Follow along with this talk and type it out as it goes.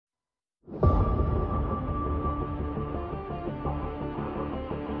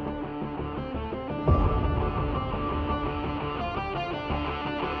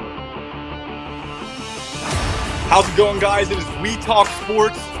How's it going, guys? It is We Talk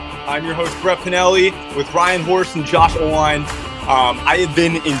Sports. I'm your host, Brett Pinelli, with Ryan Horst and Josh Oline. I have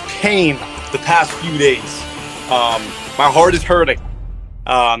been in pain the past few days. My heart is hurting.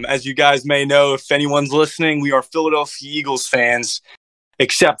 As you guys may know, if anyone's listening, we are Philadelphia Eagles fans,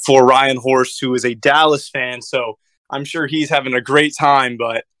 except for Ryan Horst, who is a Dallas fan. So I'm sure he's having a great time,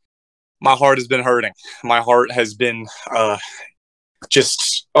 but my heart has been hurting. My heart has been I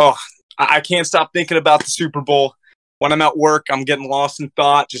can't stop thinking about the Super Bowl. When I'm at work, I'm getting lost in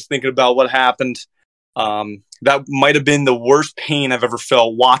thought, just thinking about what happened. That might have been the worst pain I've ever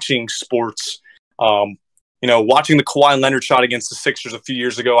felt watching sports. Watching the Kawhi Leonard shot against the Sixers a few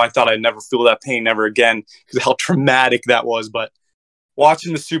years ago, I thought I'd never feel that pain ever again because of how traumatic that was. But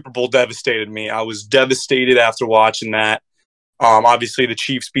watching the Super Bowl devastated me. I was devastated after watching that. Obviously, the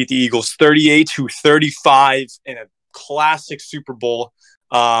Chiefs beat the Eagles 38-35 in a classic Super Bowl.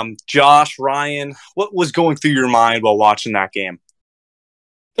 Josh, Ryan, what was going through your mind while watching that game?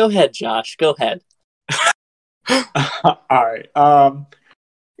 Go ahead, Josh. Go ahead. All right.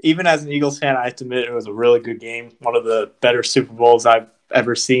 Even as an Eagles fan, I have to admit it was a really good game. One of the better Super Bowls I've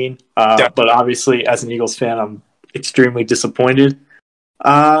ever seen. But obviously, as an Eagles fan, I'm extremely disappointed.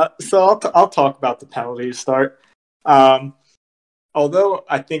 So I'll talk about the penalty to start. Although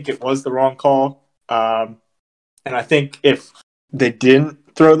I think it was the wrong call, and I think if they didn't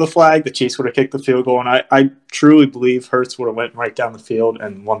throw the flag, the Chiefs would have kicked the field goal, and I truly believe Hurts would have went right down the field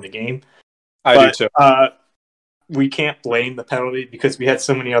and won the game. I do too. We can't blame the penalty because we had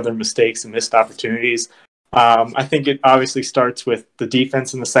so many other mistakes and missed opportunities. I think it obviously starts with the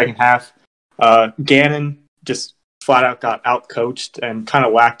defense in the second half. Gannon just flat out got out-coached and kind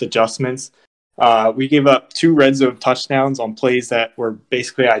of lacked adjustments. We gave up 2 red zone touchdowns on plays that were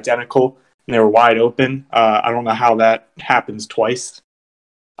basically identical, and they were wide open. I don't know how that happens twice.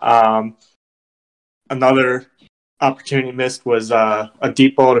 Another opportunity missed was a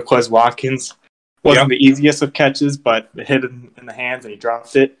deep ball to Quez Watkins. Wasn't the easiest of catches, but it hit him in the hands and he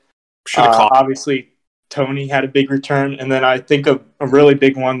dropped it. Obviously, Tony had a big return. And then I think a really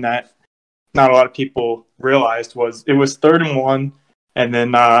big one that not a lot of people realized was it was 3rd and 1. And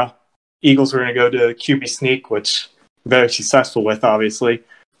then Eagles were going to go to QB sneak, which very successful with, obviously.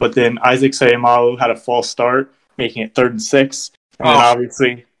 But then Isaac Sayamalu had a false start, making it 3rd and 6. And then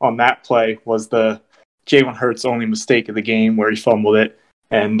obviously on that play was the Jalen Hurts' only mistake of the game where he fumbled it.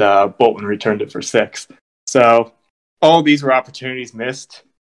 And Bolton returned it for 6. So all of these were opportunities missed.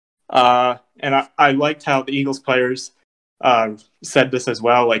 And I liked how the Eagles players said this as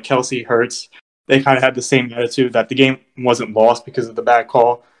well. Like Kelsey, Hurts, they kind of had the same attitude that the game wasn't lost because of the bad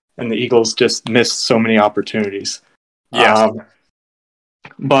call, and the Eagles just missed so many opportunities. Yes.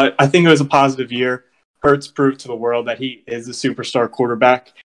 But I think it was a positive year. Hurts proved to the world that he is a superstar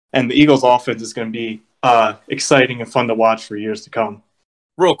quarterback, and the Eagles' offense is going to be exciting and fun to watch for years to come.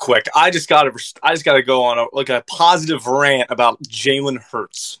 Real quick, I just got to go on a positive rant about Jalen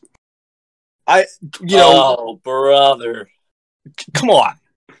Hurts. Oh, brother. Come on.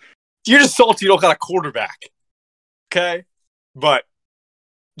 You're just salty you don't got a quarterback. Okay? But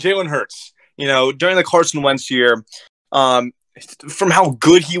Jalen Hurts, during the Carson Wentz year, from how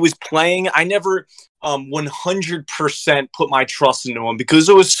good he was playing, I never 100% put my trust into him because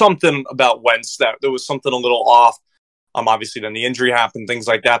there was something about Wentz that there was something a little off. Obviously, then the injury happened, things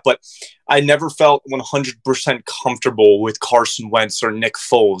like that. But I never felt 100% comfortable with Carson Wentz or Nick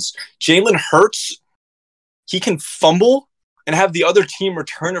Foles. Jalen Hurts, he can fumble and have the other team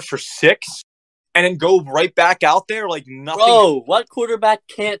return it for 6 and then go right back out there like nothing. Bro, what quarterback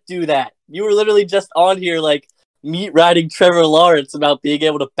can't do that? You were literally just on here like meat riding Trevor Lawrence about being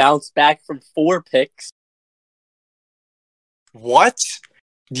able to bounce back from 4 picks. What?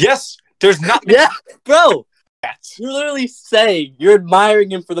 Yes, there's not. Yeah, bro. You're literally saying you're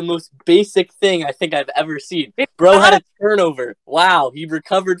admiring him for the most basic thing I think I've ever seen. Bro had a turnover. Wow, he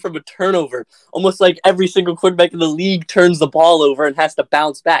recovered from a turnover. Almost like every single quarterback in the league turns the ball over and has to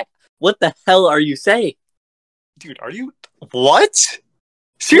bounce back. What the hell are you saying? Dude, are you... What?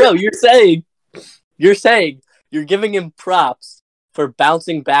 Seriously? No, you're saying you're giving him props for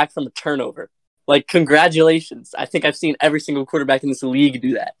bouncing back from a turnover. Like, congratulations. I think I've seen every single quarterback in this league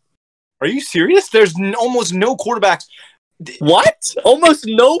do that. Are you serious? There's almost no quarterbacks. What? Almost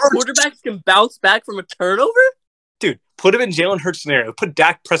no quarterbacks can bounce back from a turnover? Dude, put him in Jalen Hurts scenario. Put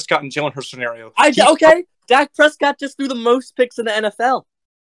Dak Prescott in Jalen Hurts scenario. Okay, Dak Prescott just threw the most picks in the NFL.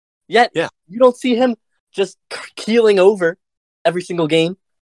 Yet, you don't see him just keeling over every single game.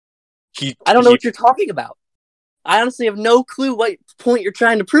 I don't know what you're talking about. I honestly have no clue what point you're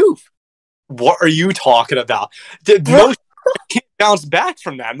trying to prove. What are you talking about? Most can't bounce back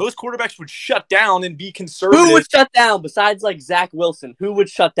from that. Most quarterbacks would shut down and be conservative. Who would shut down besides like Zach Wilson? Who would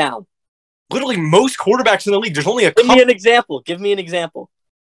shut down? Literally, most quarterbacks in the league. There's only a Give me an example. Give me an example.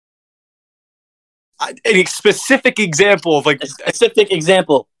 A specific example of like a specific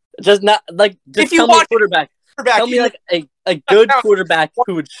example. Just not like just if you tell watch me a quarterback. Tell me like a good quarterback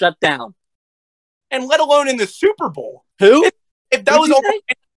who would shut down. And let alone in the Super Bowl. Who? If that was almost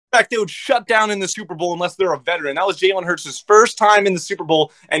any quarterback, they would shut down in the Super Bowl unless they're a veteran. That was Jalen Hurts' first time in the Super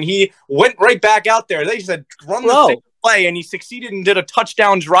Bowl, and he went right back out there. They said, run the same play, and he succeeded and did a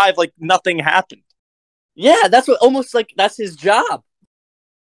touchdown drive like nothing happened. Yeah, that's what almost like that's his job.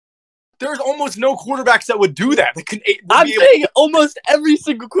 There's almost no quarterbacks that would do that. I'm saying almost every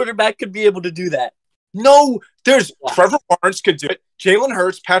single quarterback could be able to do that. No, there's Trevor Lawrence could do it. Jalen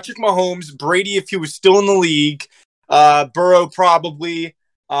Hurts, Patrick Mahomes, Brady if he was still in the league, Burrow probably,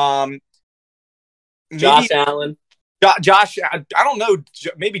 Josh Allen. Josh, I don't know,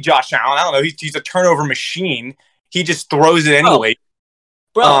 maybe Josh Allen. I don't know. He's a turnover machine. He just throws it anyway.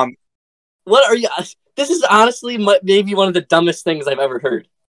 Bro, what are you? This is honestly maybe one of the dumbest things I've ever heard.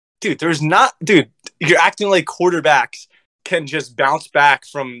 Dude, you're acting like quarterbacks can just bounce back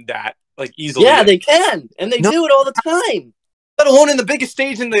from that like easily. Yeah, they can, and they do it all the time. Let alone in the biggest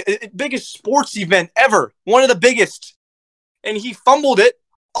stage in the biggest sports event ever, one of the biggest, and he fumbled it.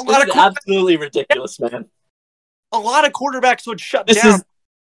 This is absolutely ridiculous, man. A lot of quarterbacks would shut down.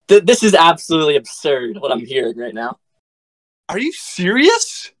 This is absolutely absurd. What I'm hearing right now. Are you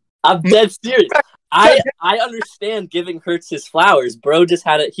serious? I'm dead serious. I understand giving Hurts his flowers. Bro just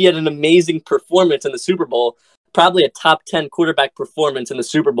had he had an amazing performance in the Super Bowl, probably a top 10 quarterback performance in the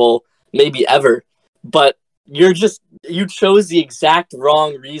Super Bowl, maybe ever. But you chose the exact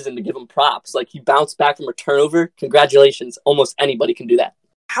wrong reason to give him props. Like, he bounced back from a turnover. Congratulations. Almost anybody can do that.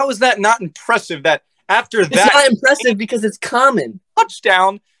 How is that not impressive that after that... It's not impressive because it's common.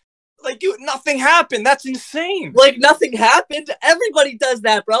 Touchdown, like, nothing happened. That's insane. Like, nothing happened? Everybody does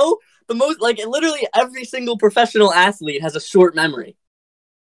that, bro. Literally every single professional athlete has a short memory.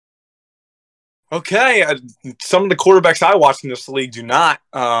 Okay, some of the quarterbacks I watch in this league do not.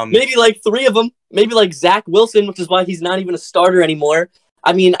 Maybe like 3 of them. Maybe like Zach Wilson, which is why he's not even a starter anymore.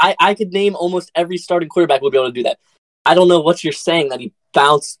 I mean, I could name almost every starting quarterback would be able to do that. I don't know what you're saying, that he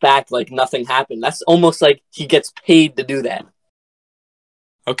bounced back like nothing happened. That's almost like he gets paid to do that.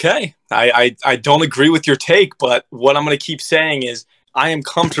 Okay, I don't agree with your take, but what I'm going to keep saying is I am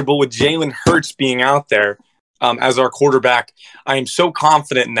comfortable with Jalen Hurts being out there as our quarterback. I am so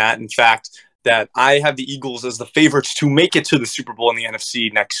confident in that, in fact, that I have the Eagles as the favorites to make it to the Super Bowl in the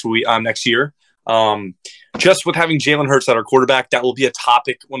NFC next year. Just with having Jalen Hurts at our quarterback, that will be a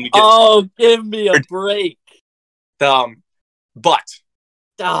topic when we get. Oh, give me a break. But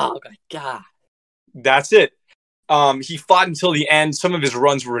oh my God, that's it. He fought until the end. Some of his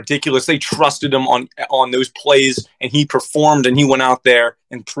runs were ridiculous. They trusted him on those plays, and he performed, and he went out there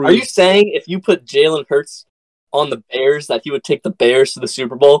and proved. Are you saying if you put Jalen Hurts on the Bears that he would take the Bears to the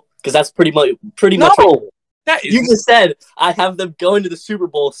Super Bowl? Because that's pretty much. You just said I have them going to the Super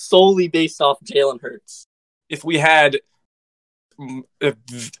Bowl solely based off Jalen Hurts. If we had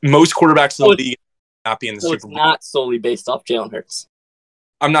most quarterbacks in the league not be in the Super Bowl, it's not solely based off Jalen Hurts.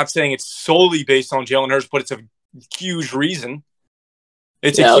 I'm not saying it's solely based on Jalen Hurts, but it's a huge reason.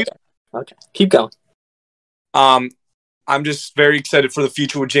 Okay. Keep going. I'm just very excited for the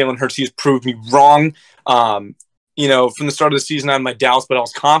future with Jalen Hurts. He has proved me wrong. From the start of the season, I had my doubts, but I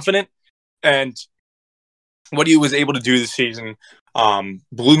was confident. And what he was able to do this season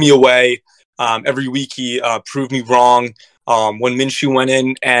blew me away. Every week he proved me wrong. When Minshew went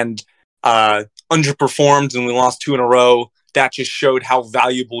in and underperformed and we lost 2 in a row, that just showed how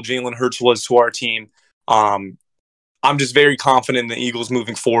valuable Jalen Hurts was to our team. I'm just very confident in the Eagles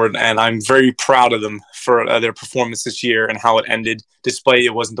moving forward, and I'm very proud of them for their performance this year and how it ended, despite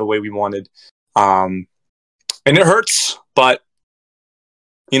it wasn't the way we wanted. And it hurts, but,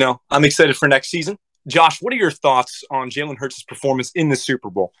 I'm excited for next season. Josh, what are your thoughts on Jalen Hurts' performance in the Super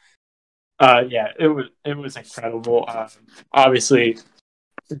Bowl? Yeah, it was incredible. Obviously,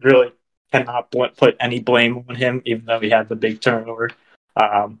 really cannot put any blame on him, even though he had the big turnover.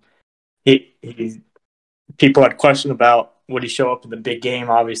 People had questioned about would he show up in the big game.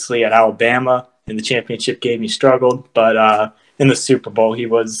 Obviously, at Alabama in the championship game, he struggled, but in the Super Bowl, he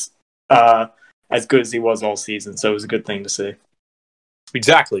was as good as he was all season. So it was a good thing to see.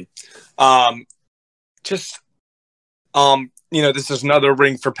 Exactly. This is another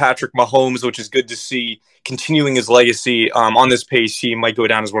ring for Patrick Mahomes, which is good to see. Continuing his legacy on this pace, he might go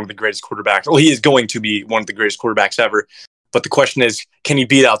down as one of the greatest quarterbacks. Well, he is going to be one of the greatest quarterbacks ever. But the question is, can he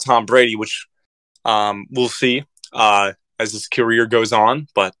beat out Tom Brady, which we'll see. as his career goes on,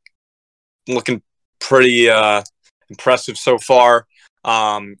 but looking pretty impressive so far.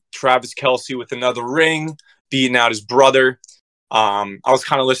 Travis Kelce with another ring, beating out his brother. I was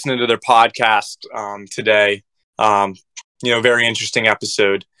kind of listening to their podcast today. Very interesting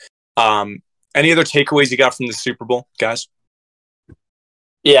episode. Any other takeaways you got from the Super Bowl, guys?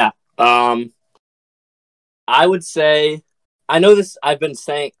 Yeah. I would say, I know this, I've been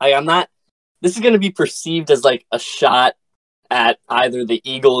saying, this is going to be perceived as like a shot at either the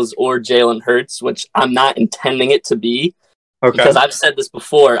Eagles or Jalen Hurts, which I'm not intending it to be. Okay. Because I've said this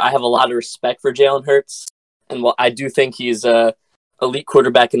before, I have a lot of respect for Jalen Hurts. And I do think he's a elite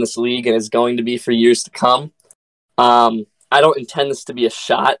quarterback in this league and is going to be for years to come. I don't intend this to be a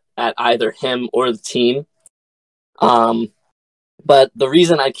shot at either him or the team. But the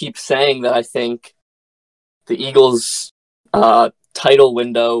reason I keep saying that I think the Eagles' title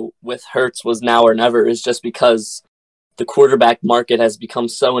window with Hurts was now or never is just because the quarterback market has become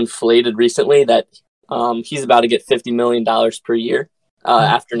so inflated recently that he's about to get $50 million per year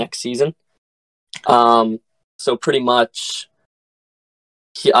after next season. So pretty much,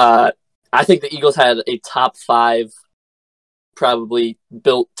 I think the Eagles had a top 5 probably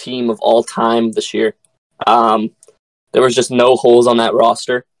built team of all time this year. There was just no holes on that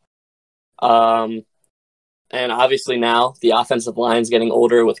roster. And obviously now the offensive line's getting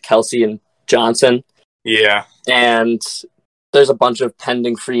older with Kelce and Johnson. Yeah. And there's a bunch of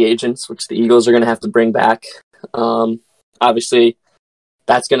pending free agents, which the Eagles are going to have to bring back. Obviously,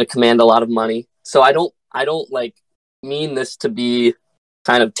 that's going to command a lot of money. So I don't like mean this to be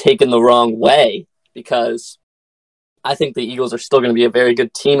kind of taken the wrong way, because I think the Eagles are still going to be a very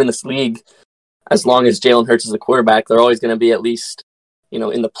good team in this league as long as Jalen Hurts is the quarterback. They're always going to be at least,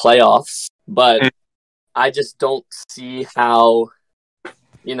 in the playoffs. But I just don't see how,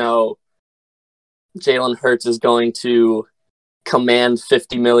 Jalen Hurts is going to command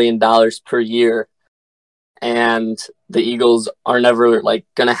 $50 million per year, and the Eagles are never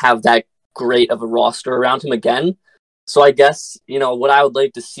going to have that great of a roster around him again. So I guess, what I would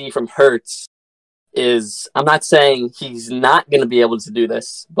like to see from Hurts is, I'm not saying he's not going to be able to do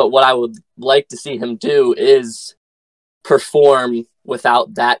this, but what I would like to see him do is perform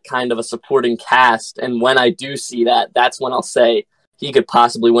without that kind of a supporting cast. And when I do see that, that's when I'll say he could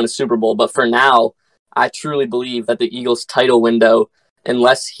possibly win a Super Bowl. But for now, I truly believe that the Eagles' title window,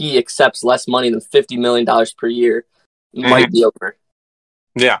 unless he accepts less money than $50 million per year, might be over.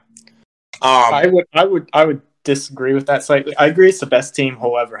 Yeah. I would disagree with that slightly. I agree it's the best team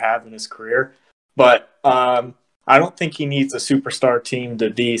he'll ever have in his career, but I don't think he needs a superstar team to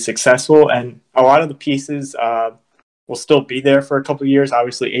be successful. And a lot of the pieces will still be there for a couple of years.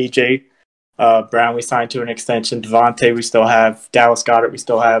 Obviously, AJ Brown we signed to an extension. Devontae we still have. Dallas Goedert we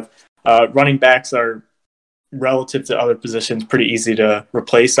still have. Running backs are, relative to other positions, pretty easy to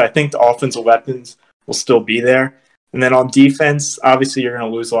replace. So I think the offensive weapons will still be there. And then on defense, obviously you're going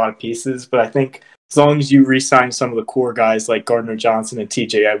to lose a lot of pieces, but I think as long as you re-sign some of the core guys like Gardner Johnson and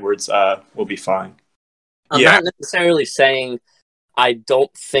TJ Edwards, we'll be fine. I'm not necessarily saying I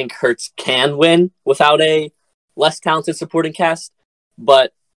don't think Hurts can win without a less talented supporting cast,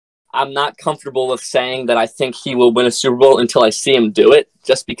 but I'm not comfortable with saying that I think he will win a Super Bowl until I see him do it,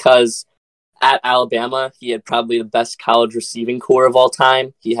 just because at Alabama, he had probably the best college receiving core of all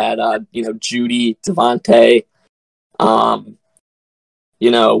time. He had, Judy, Devontae,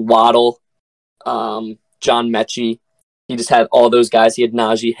 Waddle, John Mechie. He just had all those guys. He had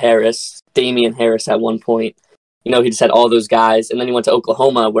Najee Harris, Damian Harris at one point. He just had all those guys. And then he went to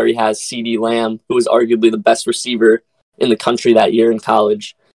Oklahoma, where he has CeeDee Lamb, who was arguably the best receiver in the country that year in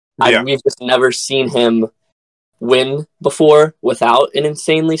college. Yeah. We've just never seen him win before without an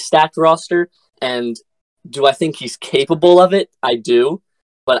insanely stacked roster. And do I think he's capable of it? I do.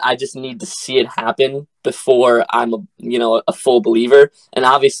 But I just need to see it happen before I'm a full believer. And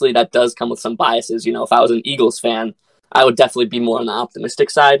obviously that does come with some biases. If I was an Eagles fan, I would definitely be more on the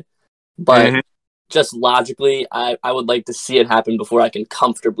optimistic side. But just logically, I would like to see it happen before I can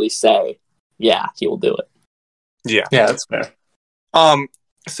comfortably say, yeah, he will do it. Yeah. Yeah, that's fair.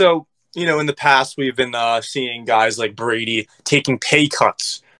 So, in the past, we've been seeing guys like Brady taking pay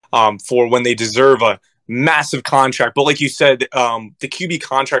cuts for when they deserve a massive contract. But like you said, the QB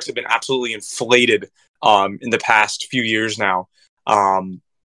contracts have been absolutely inflated in the past few years now.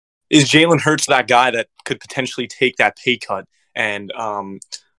 Is Jalen Hurts that guy that could potentially take that pay cut and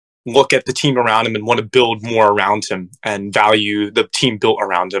look at the team around him and want to build more around him and value the team built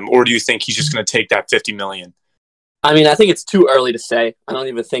around him? Or do you think he's just going to take that $50 million? I mean, I think it's too early to say. I don't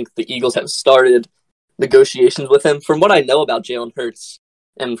even think the Eagles have started negotiations with him. From what I know about Jalen Hurts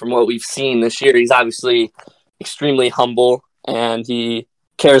and from what we've seen this year, he's obviously, extremely humble, and he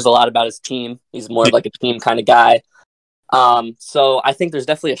cares a lot about his team. He's more of like a team kind of guy. So I think there's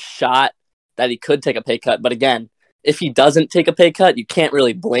definitely a shot that he could take a pay cut. But again, if he doesn't take a pay cut, you can't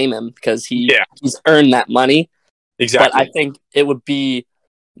really blame him because he's earned that money. Exactly. But I think it would be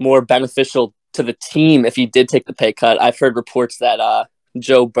more beneficial to the team if he did take the pay cut. I've heard reports that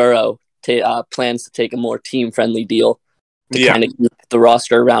Joe Burrow plans to take a more team-friendly deal to kind of keep the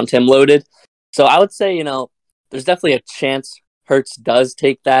roster around him loaded. So I would say, there's definitely a chance Hurts does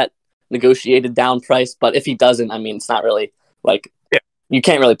take that negotiated down price. But if he doesn't, I mean, it's not really you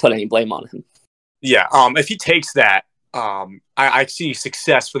can't really put any blame on him. Yeah. If he takes that, I see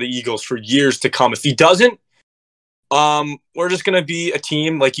success for the Eagles for years to come. If he doesn't, we're just going to be a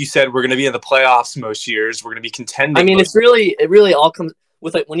team, like you said, we're going to be in the playoffs most years. We're going to be contending. I mean, it really all comes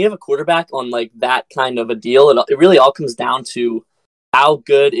with when you have a quarterback on like that kind of a deal, it really all comes down to how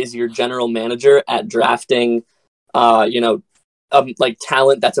good is your general manager at drafting, like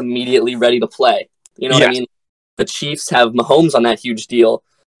talent that's immediately ready to play. You know what I mean? The Chiefs have Mahomes on that huge deal,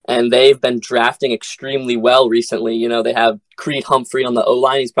 and they've been drafting extremely well recently. They have Creed Humphrey on the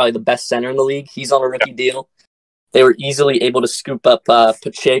O-line. He's probably the best center in the league. He's on a rookie deal. They were easily able to scoop up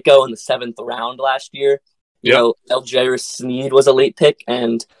Pacheco in the 7th round last year. Aljairus Sneed was a late pick,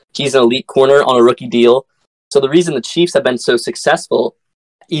 and he's an elite corner on a rookie deal. So the reason the Chiefs have been so successful,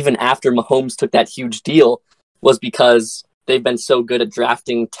 even after Mahomes took that huge deal, was because they've been so good at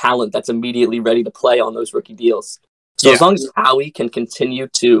drafting talent that's immediately ready to play on those rookie deals. So as long as Howie can continue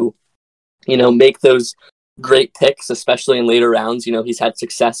to, make those great picks, especially in later rounds, he's had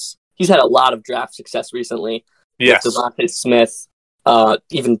success. He's had a lot of draft success recently. Yes. With Devontae Smith,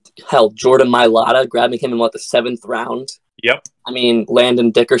 even Jordan Mailata, grabbing him in the 7th round. Yep. I mean,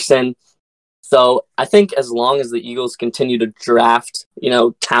 Landon Dickerson. So I think as long as the Eagles continue to draft,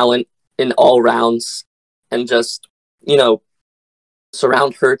 talent in all rounds and just,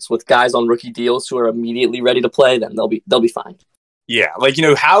 surround Hurts with guys on rookie deals who are immediately ready to play, then they'll be fine. Yeah,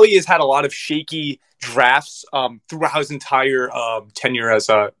 Howie has had a lot of shaky drafts throughout his entire tenure as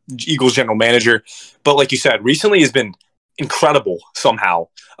a Eagles general manager. But like you said, recently has been incredible somehow.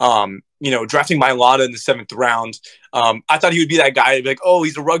 Drafting Mailata in the 7th round. I thought he would be that guy to be like, oh,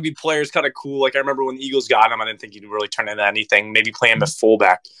 he's a rugby player. It's kind of cool. Like I remember when the Eagles got him, I didn't think he'd really turn into anything. Maybe play him at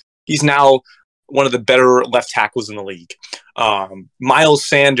fullback. He's now one of the better left tackles in the league. Miles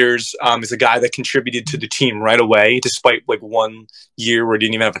Sanders is a guy that contributed to the team right away, despite like 1 year where he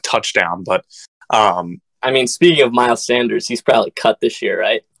didn't even have a touchdown. But I mean, speaking of Miles Sanders, he's probably cut this year,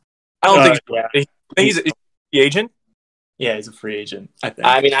 right? I don't think he's a free agent. Yeah, he's a free agent. I think.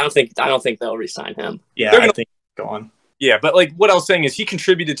 I mean, I don't think they'll re-sign him. Yeah, I think he's gone. Yeah, but like what I was saying is he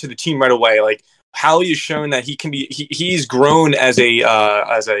contributed to the team right away. Like Howie has shown that he can be. He's grown as a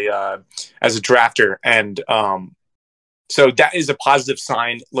drafter, and so that is a positive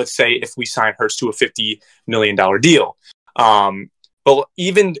sign. Let's say if we sign Hurts to a $50 million deal. But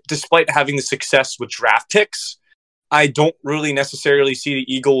even despite having the success with draft picks, I don't really necessarily see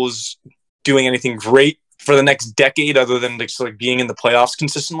the Eagles doing anything great for the next decade other than just like being in the playoffs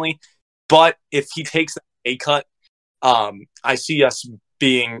consistently. But if he takes a cut, I see us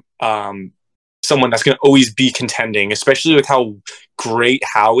being someone that's going to always be contending, especially with how great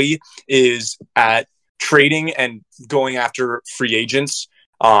Howie is at trading and going after free agents.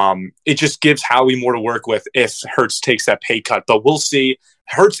 It just gives Howie more to work with if Hurts takes that pay cut. But we'll see.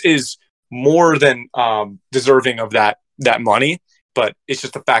 Hurts is more than deserving of that money, but it's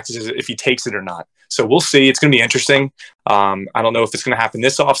just the fact is if he takes it or not. So we'll see. It's going to be interesting. I don't know if it's going to happen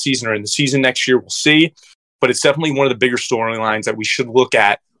this offseason or in the season next year. We'll see. But it's definitely one of the bigger storylines that we should look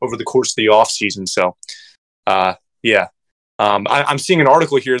at over the course of the offseason. So, I'm seeing an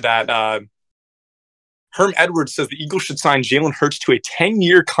article here that Herm Edwards says the Eagles should sign Jalen Hurts to a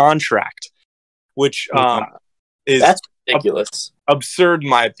 10-year contract, which is that's ridiculous, absurd in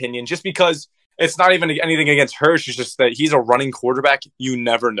my opinion. Just because it's not even anything against Hurts, it's just that he's a running quarterback. You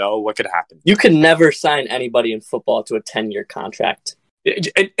never know what could happen. You can never sign anybody in football to a 10-year contract,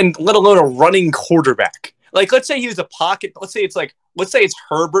 and let alone a running quarterback. Like, let's say he was a pocket. Let's say it's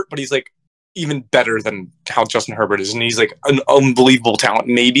Herbert, but he's like even better than how Justin Herbert is, and he's like an unbelievable talent,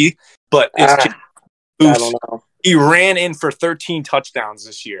 maybe. But it's I don't know. He ran in for 13 touchdowns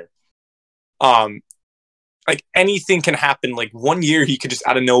this year. Like anything can happen. Like 1 year, he could just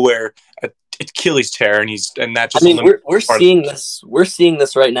out of nowhere Achilles tear, and that just. I mean, we're seeing this. We're seeing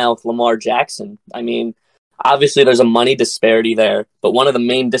this right now with Lamar Jackson. I mean, obviously there's a money disparity there, but one of the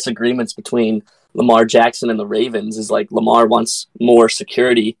main disagreements between Lamar Jackson and the Ravens is like Lamar wants more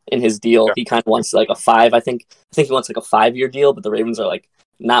security in his deal. Yeah. He kind of wants like a 5. I think he wants like a 5-year deal, but the Ravens are like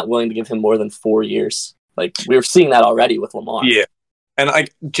not willing to give him more than 4 years. Like we were seeing that already with Lamar. Yeah, and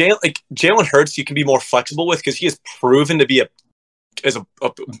Jalen Hurts, you can be more flexible with because he has proven to be an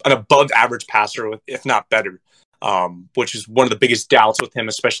above average passer, if not better, which is one of the biggest doubts with him,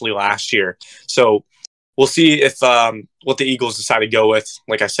 especially last year. So we'll see if what the Eagles decide to go with.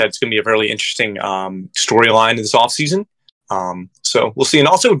 Like I said, it's going to be a very interesting storyline in this offseason. So we'll see. And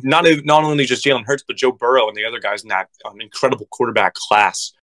also not only just Jalen Hurts, but Joe Burrow and the other guys in that incredible quarterback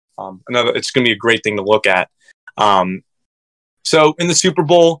class. It's going to be a great thing to look at. So in the Super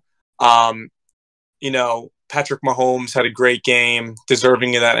Bowl, Patrick Mahomes had a great game,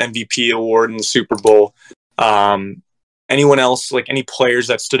 deserving of that MVP award in the Super Bowl. Anyone else, like any players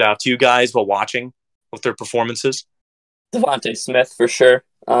that stood out to you guys while watching with their performances? Devontae Smith, for sure.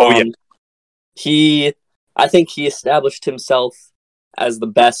 I think he established himself as the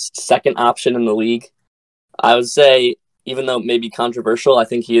best second option in the league. I would say, even though it may be controversial, I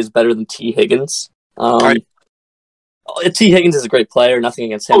think he is better than T. Higgins. T. Higgins is a great player, nothing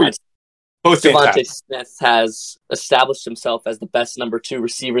against him. Both Devontae Smith has established himself as the best number 2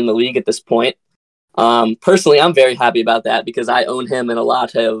 receiver in the league at this point. Personally, I'm very happy about that because I own him in a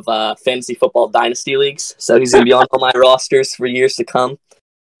lot of fantasy football dynasty leagues. So he's going to be on all my rosters for years to come.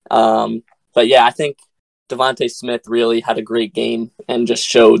 But yeah, I think Devontae Smith really had a great game and just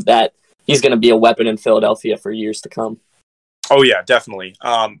showed that he's going to be a weapon in Philadelphia for years to come. Oh yeah, definitely.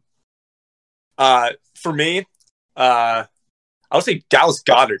 For me, I would say Dallas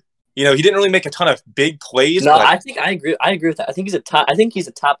Goedert. He didn't really make a ton of big plays. No, I agree. I agree with that. I think he's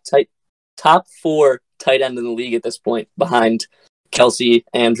a top 4 tight end in the league at this point, behind Kelsey,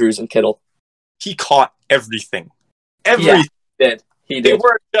 Andrews, and Kittle. He caught everything. Yeah, he did. They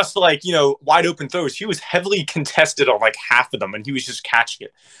weren't just wide open throws. He was heavily contested on like half of them, and he was just catching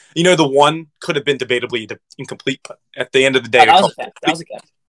it. The one could have been debatably incomplete, but at the end of the day, that was a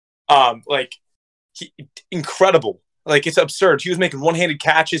catch. Incredible. Like, it's absurd. He was making one-handed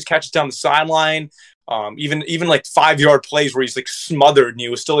catches down the sideline, even like 5-yard plays where he's like smothered and he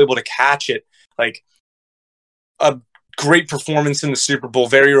was still able to catch it. Like, a great performance in the Super Bowl,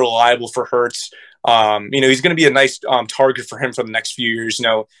 very reliable for Hurts. He's going to be a nice target for him for the next few years.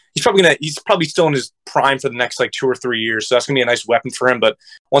 He's probably still in his prime for the next like 2 or 3 years, so that's going to be a nice weapon for him. But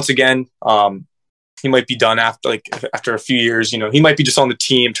once again, he might be done after a few years. He might be just on the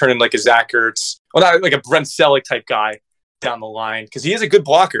team, turning like a Zach Ertz, well, not like a Brent Selleck type guy down the line, because he is a good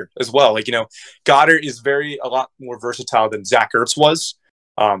blocker as well. Goddard is a lot more versatile than Zach Ertz was.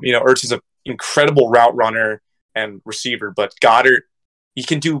 Ertz is an incredible route runner and receiver, but Goddard, he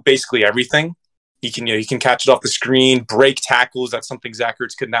can do basically everything. He can catch it off the screen, break tackles. That's something Zach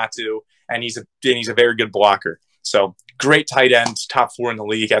Ertz could not do, and he's a very good blocker. So great tight end, top 4 in the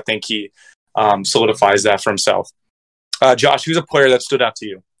league. I think he solidifies that for himself. Josh, who's a player that stood out to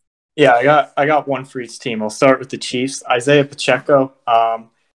you? Yeah, I got one for each team. I'll start with the Chiefs. Isaiah Pacheco.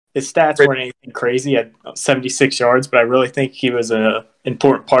 His stats weren't anything crazy at 76 yards, but I really think he was an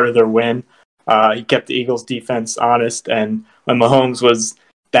important part of their win. He kept the Eagles' defense honest, and when Mahomes was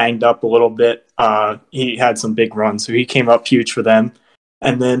banged up a little bit, he had some big runs, so he came up huge for them.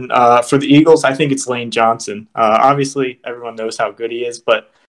 And then for the Eagles, I think it's Lane Johnson. Obviously, everyone knows how good he is,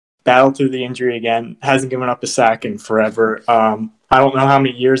 but battled through the injury again, hasn't given up a sack in forever. I don't know how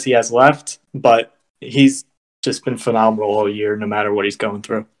many years he has left, but he's just been phenomenal all year, no matter what he's going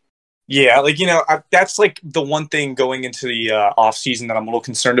through. Yeah, that's like the one thing going into the offseason that I'm a little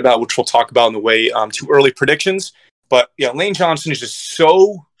concerned about, which we'll talk about in the way to early predictions. But yeah, Lane Johnson is just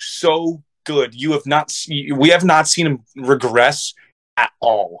so good. We have not seen him regress at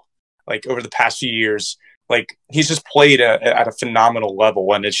all, like over the past few years. Like, he's just played at a phenomenal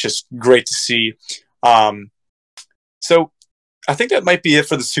level, and it's just great to see. So I think that might be it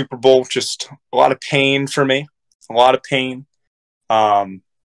for the Super Bowl. Just a lot of pain for me. A lot of pain.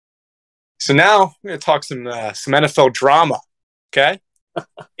 So now we're going to talk some NFL drama, okay?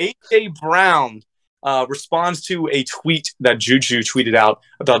 A.J. Brown responds to a tweet that Juju tweeted out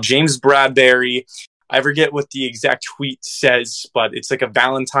about James Bradberry. I forget what the exact tweet says, but it's like a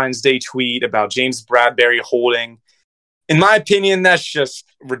Valentine's Day tweet about James Bradberry holding. In my opinion, that's just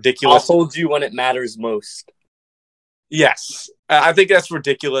ridiculous. I'll hold you when it matters most. Yes. I think that's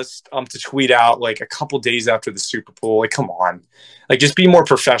ridiculous to tweet out like a couple days after the Super Bowl. Like, come on. Like, just be more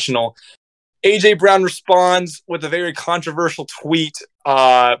professional. A.J. Brown responds with a very controversial tweet,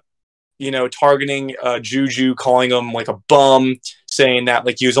 targeting Juju, calling him like a bum, saying that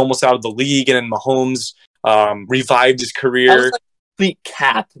like he was almost out of the league, and then Mahomes revived his career. That was like complete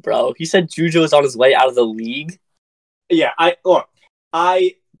cap, bro. He said Juju was on his way out of the league. Yeah, I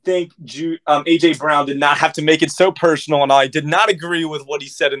think AJ Brown did not have to make it so personal, and I did not agree with what he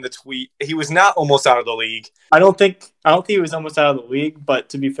said in the tweet. He was not almost out of the league. I don't think he was almost out of the league, but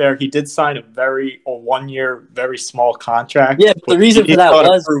to be fair, he did sign a 1 year, very small contract. Yeah, but the reason for that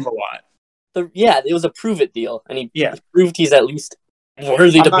was prove a lot. It was a prove it deal, and he proved he's at least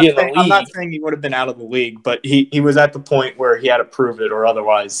worthy to be in the league. I'm not saying he would have been out of the league, but he was at the point where he had to prove it, or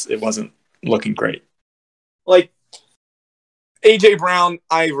otherwise it wasn't looking great. Like, AJ Brown,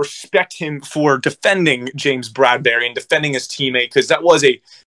 I respect him for defending James Bradberry and defending his teammate, because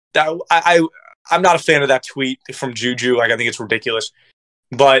I'm not a fan of that tweet from Juju. Like, I think it's ridiculous.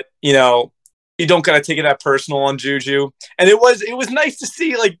 But, you don't gotta take it that personal on Juju. And it was nice to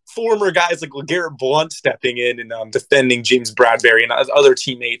see like former guys like LeGarrette Blount stepping in and defending James Bradberry and other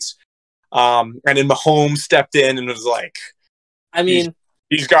teammates. And then Mahomes stepped in and was like, I mean,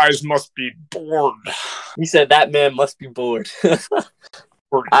 these guys must be bored. He said that man must be bored.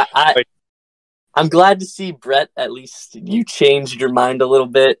 I'm glad to see, Brett, at least you changed your mind a little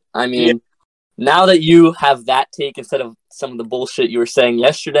bit. I mean, now that you have that take instead of some of the bullshit you were saying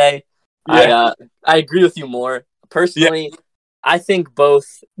yesterday, I agree with you more. Personally, I think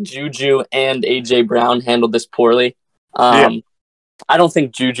both Juju and AJ Brown handled this poorly. I don't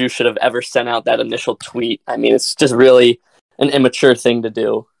think Juju should have ever sent out that initial tweet. I mean, it's just really an immature thing to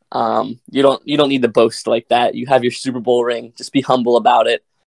do. You don't need to boast like that. You have your Super Bowl ring. Just be humble about it.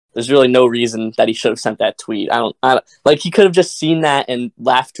 There's really no reason that he should have sent that tweet. Like, he could have just seen that and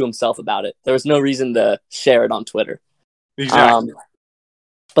laughed to himself about it. There was no reason to share it on Twitter. Exactly.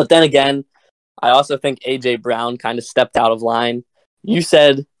 But then again, I also think AJ Brown kind of stepped out of line. You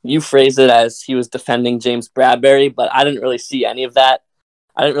phrased it as he was defending James Bradberry, but I didn't really see any of that.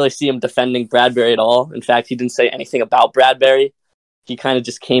 I didn't really see him defending Bradberry at all. In fact, he didn't say anything about Bradberry. He kind of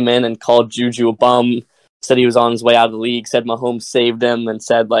just came in and called Juju a bum, said he was on his way out of the league, said Mahomes saved him, and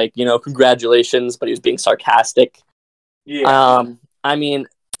said, like, congratulations, but he was being sarcastic. Yeah. I mean,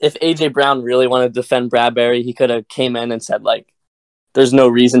 if AJ Brown really wanted to defend Bradberry, he could have came in and said, like, there's no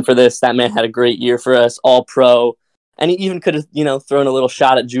reason for this. That man had a great year for us, all pro. And he even could have, thrown a little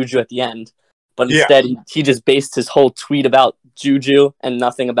shot at Juju at the end. But instead, he just based his whole tweet about Juju and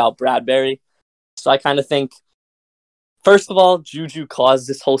nothing about Bradberry. So I kind of think, first of all, Juju caused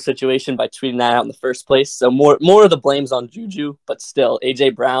this whole situation by tweeting that out in the first place. So more of the blame's on Juju. But still,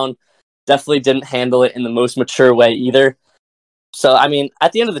 AJ Brown definitely didn't handle it in the most mature way either. So, I mean,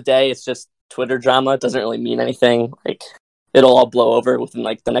 at the end of the day, it's just Twitter drama. It doesn't really mean anything. Like, it'll all blow over within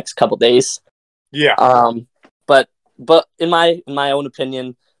like the next couple days. Yeah. But in my own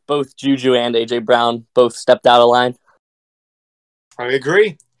opinion, both Juju and AJ Brown both stepped out of line. I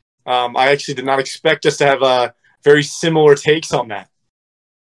agree. I actually did not expect us to have very similar takes on that.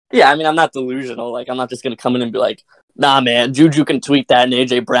 Yeah, I mean, I'm not delusional. Like, I'm not just gonna come in and be like, "Nah, man, Juju can tweet that, and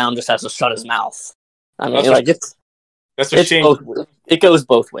AJ Brown just has to shut his mouth." I mean, it goes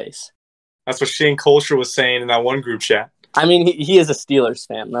both ways. That's what Shane Kolscher was saying in that one group chat. I mean, he is a Steelers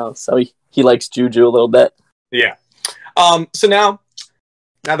fan, though, so he likes Juju a little bit. Yeah. So now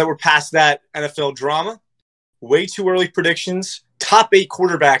that we're past that NFL drama, way too early predictions. Top 8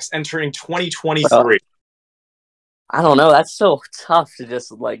 quarterbacks entering 2023. I don't know. That's so tough to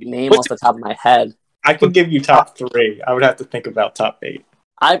just like name off the top of my head. I can give you top 3. I would have to think about top 8.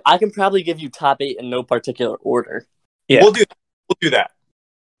 I can probably give you top 8 in no particular order. Yeah, we'll do that.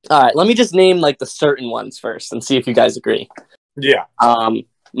 All right, let me just name like the certain ones first and see if you guys agree. Yeah.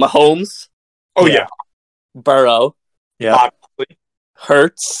 Mahomes. Oh yeah. Burrow. Yeah. Obviously.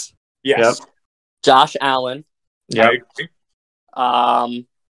 Hurts. Yes. Yep. Josh Allen. Yeah.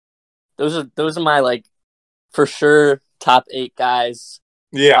 Those are my like for sure top 8 guys.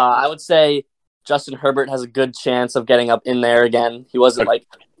 Yeah. I would say Justin Herbert has a good chance of getting up in there again. He wasn't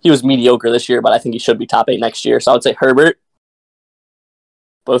he was mediocre this year, but I think he should be top 8 next year. So I would say Herbert.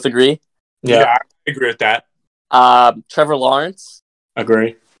 Both agree? Yeah, I agree with that. Trevor Lawrence.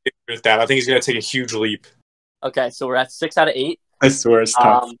 Agree. I agree with that. I think he's going to take a huge leap. Okay, so we're at 6 out of 8. I swear it's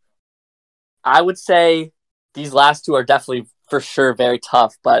tough. I would say these last 2 are definitely for sure very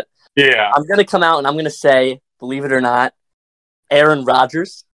tough, but yeah, I'm going to come out and I'm going to say, believe it or not, Aaron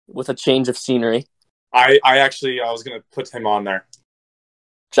Rodgers with a change of scenery. I was going to put him on there.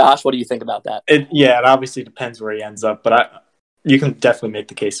 Josh, what do you think about that? It obviously depends where he ends up, but you can definitely make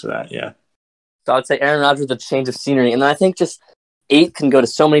the case for that, yeah. So I would say Aaron Rodgers with a change of scenery. And then I think just 8 can go to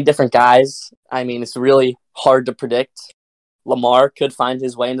so many different guys. I mean, it's really hard to predict. Lamar could find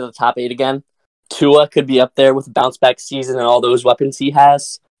his way into the top 8 again. Tua could be up there with a bounce-back season and all those weapons he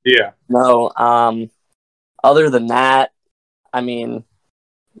has. Yeah. No, other than that, I mean,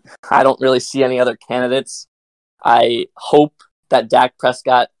 I don't really see any other candidates. I hope that Dak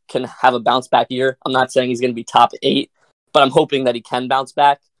Prescott can have a bounce back year. I'm not saying he's going to be top 8, but I'm hoping that he can bounce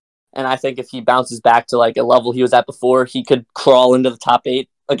back. And I think if he bounces back to like a level he was at before, he could crawl into the top 8.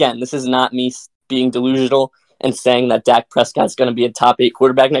 Again, this is not me being delusional and saying that Dak Prescott's going to be a top 8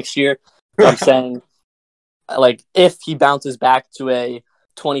 quarterback next year. I'm saying, like, if he bounces back to a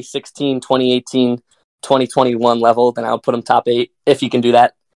 2016, 2018, 2021 level, then I would put him top 8 if he can do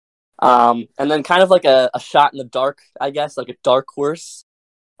that. And then kind of like a shot in the dark, I guess, like a dark horse.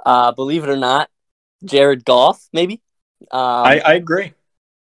 Believe it or not, Jared Goff, maybe. I agree.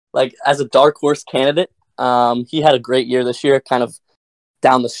 Like, as a dark horse candidate, he had a great year this year, kind of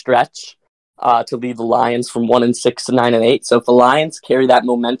down the stretch, to lead the Lions from 1-6 to 9-8. So if the Lions carry that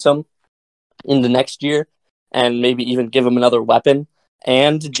momentum into next year and maybe even give him another weapon,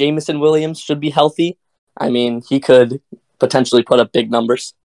 and Jameson Williams should be healthy, I mean, he could potentially put up big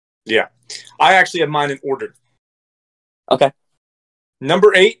numbers. Yeah. I actually have mine in order. Okay.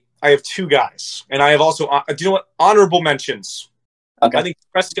 Number 8, I have 2 guys. And I have also, do you know what? Honorable mentions. Okay. I think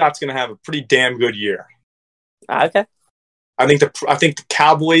Prescott's going to have a pretty damn good year. Okay. I think the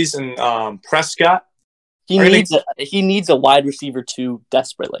Cowboys and Prescott. He needs a wide receiver too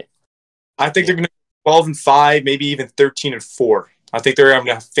desperately. I think they're going to be 12-5, maybe even 13-4. I think they're having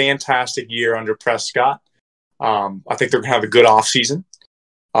a fantastic year under Prescott. I think they're going to have a good offseason.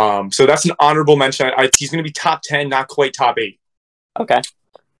 So that's an honorable mention. He's going to be top 10, not quite top 8. Okay.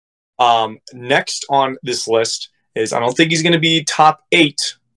 Next on this list is, I don't think he's going to be top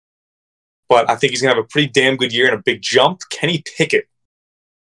 8, but I think he's going to have a pretty damn good year and a big jump. Kenny Pickett.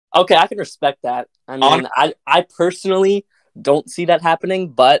 Okay, I can respect that. I mean, I personally don't see that happening,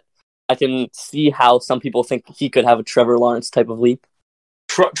 but I can see how some people think he could have a Trevor Lawrence type of leap.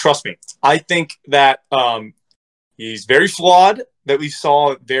 Trust me. I think that he's very flawed, that we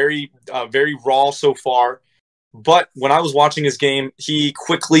saw very raw so far. But when I was watching his game, he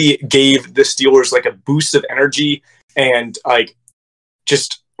quickly gave the Steelers like a boost of energy and like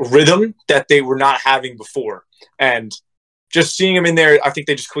just rhythm that they were not having before. And just seeing him in there, I think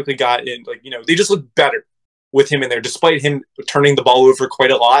they just quickly got in, like, they just looked better with him in there, despite him turning the ball over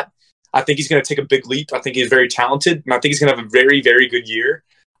quite a lot. I think he's going to take a big leap. I think he's very talented, and I think he's going to have a very, very good year.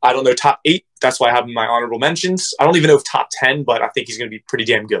 I don't know, top 8. That's why I have him in my honorable mentions. I don't even know if top 10, but I think he's going to be pretty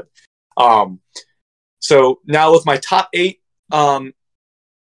damn good. So now with my top 8, I'm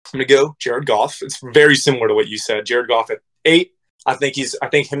going to go Jared Goff. It's very similar to what you said. Jared Goff at 8. I think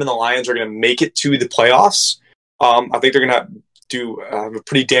him and the Lions are going to make it to the playoffs. I think they're going to do a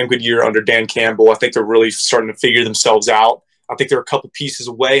pretty damn good year under Dan Campbell. I think they're really starting to figure themselves out. I think they're a couple pieces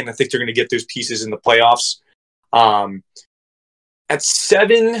away, and I think they're going to get those pieces in the playoffs. At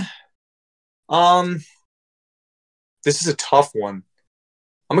 7, this is a tough one.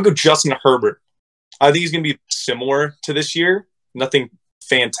 I'm going to go Justin Herbert. I think he's going to be similar to this year. Nothing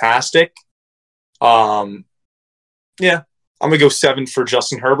fantastic. Yeah, I'm going to go 7 for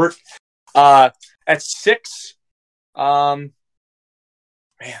Justin Herbert. At 6, man,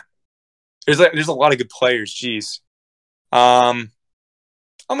 there's a lot of good players. Jeez. I'm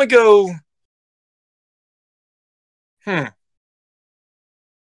going to go...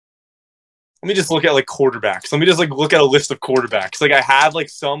 Let me just look at quarterbacks. Let me just look at a list of quarterbacks. I have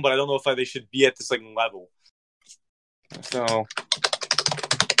some, but I don't know if they should be at this level. So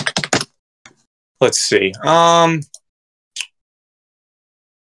let's see.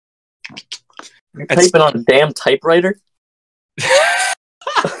 You're typing on a damn typewriter?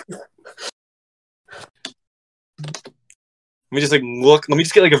 Let me just look. Let me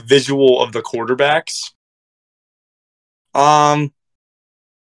just get a visual of the quarterbacks.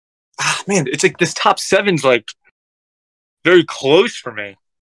 Man, it's this top 7's very close for me.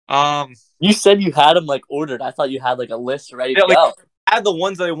 You said you had them ordered. I thought you had a list ready to go. I had the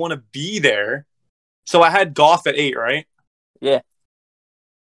ones that I want to be there. So I had Goff at 8, right? Yeah.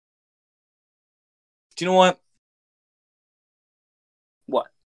 Do you know what? What?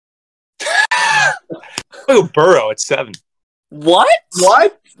 I'm going to go Burrow at 7. What?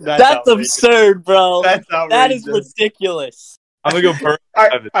 That's absurd, bro. That's outrageous. That is ridiculous. I'm going to go Burrow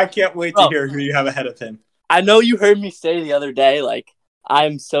at 7. I can't wait to hear who you have ahead of him. I know you heard me say the other day,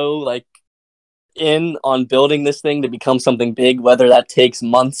 I'm so, in on building this thing to become something big, whether that takes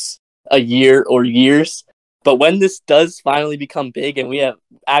months, a year, or years. But when this does finally become big and we have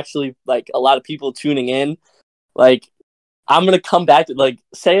actually, a lot of people tuning in, I'm going to come back to,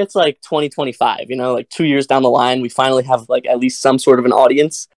 say it's 2025, 2 years down the line, we finally have, at least some sort of an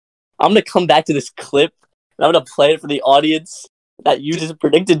audience. I'm going to come back to this clip, and I'm going to play it for the audience that you just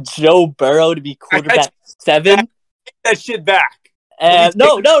predicted Joe Burrow to be quarterback 7. Take that shit back.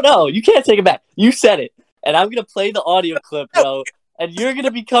 No, you can't take it back. You said it. and I'm gonna play the audio clip, bro. And you're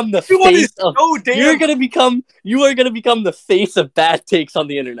gonna become the Everyone face is of. so damn You are gonna become the face of bad takes on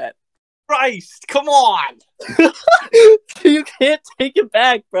the internet. Christ. Come on. You can't take it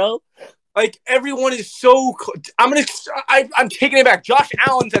back, bro. Like, everyone is so. I'm taking it back. Josh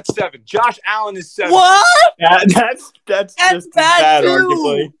Allen's at 7. Josh Allen is 7. What? That's just as bad, too.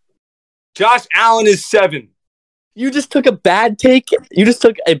 arguably. Josh Allen is 7. You just took a bad take. You just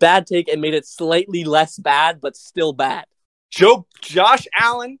took a bad take and made it slightly less bad, but still bad. Josh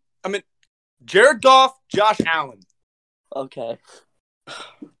Allen. Jared Goff, Josh Allen. Okay.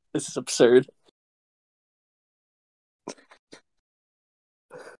 This is absurd.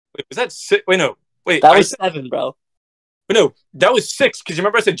 Wait, was that 6? Wait, no. Wait, that was 7, bro. Wait, no, that was 6. Because you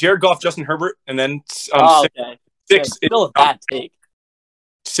remember I said Jared Goff, Justin Herbert, and then 6. Okay. 6 is still a bad take.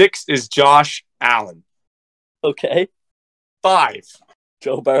 6 is Josh Allen. Okay. 5.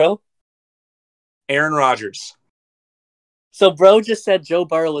 Joe Burrow. Aaron Rodgers. So, bro just said Joe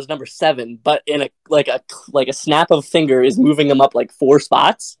Burrow was number 7, but in a snap of finger is moving him up like 4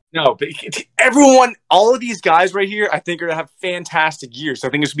 spots. No, but everyone, all of these guys right here, I think are gonna have fantastic years. I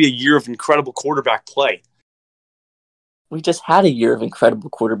think this will be a year of incredible quarterback play. We just had a year of incredible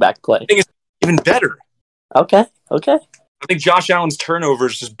quarterback play. I think it's even better. Okay. I think Josh Allen's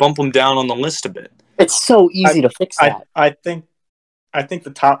turnovers just bump him down on the list a bit. It's so easy to fix that. I think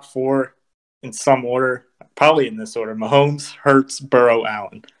the top 4 in some order, probably in this order: Mahomes, Hurts, Burrow,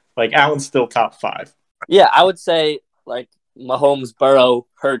 Allen. Like, Allen's still top 5. Yeah, I would say like Mahomes, Burrow,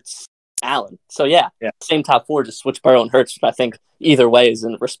 Hurts, Allen. So yeah, same top 4. Just switch Burrow and Hurts, which I think either way is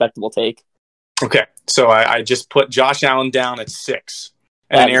a respectable take. Okay, so I just put Josh Allen down at 6,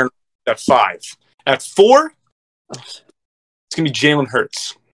 and Aaron at 5. At 4, it's gonna be Jalen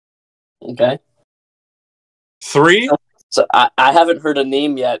Hurts. Okay. 3. So I haven't heard a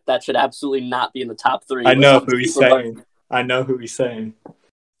name yet that should absolutely not be in the top 3. I know who he's saying.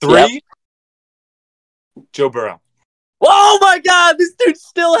 3. Joe Burrow. Oh my God! This dude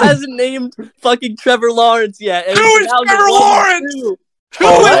still hasn't named fucking Trevor Lawrence yet. Who is Trevor Lawrence?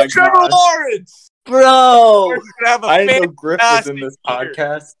 Who is Trevor Lawrence? Bro! I know Griff was in this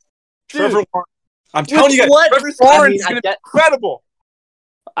podcast. Trevor Lawrence. I'm telling you guys, Trevor Lawrence is going to be incredible.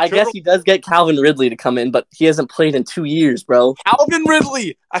 I guess he does get Calvin Ridley to come in, but he hasn't played in 2 years, bro. Calvin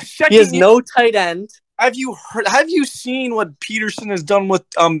Ridley, he has no tight end. Have you seen what Peterson has done with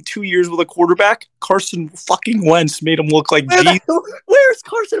 2 years with a quarterback? Carson fucking Wentz made him look like Jesus. Where's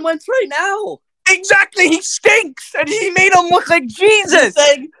Carson Wentz right now? Exactly, he stinks, and he made him look like Jesus.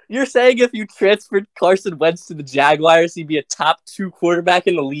 You're saying if you transferred Carson Wentz to the Jaguars, he'd be a top 2 quarterback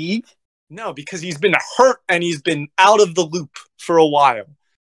in the league? No, because he's been hurt and he's been out of the loop for a while.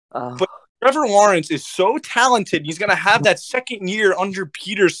 But Trevor Lawrence is so talented. He's going to have that second year under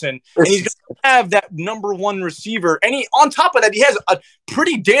Peterson, and he's going to have that number 1 receiver. And on top of that, he has a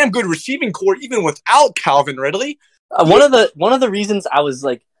pretty damn good receiving core, even without Calvin Ridley. One of the reasons I was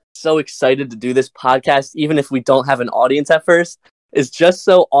like so excited to do this podcast, even if we don't have an audience at first, is just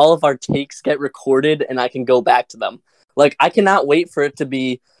so all of our takes get recorded and I can go back to them. Like, I cannot wait for it to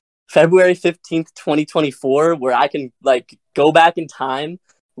be February 15th, 2024, where I can like go back in time,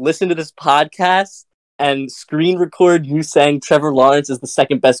 listen to this podcast, and screen record you saying Trevor Lawrence is the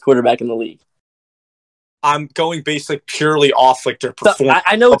second best quarterback in the league. I'm going based like purely off like their performance.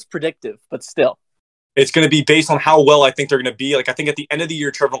 I know it's predictive, but still. It's going to be based on how well I think they're going to be. Like, I think at the end of the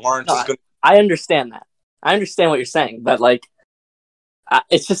year, Trevor Lawrence is going to... I understand that. I understand what you're saying, but like,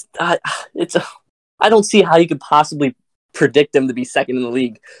 it's just, I don't see how you could possibly predict them to be second in the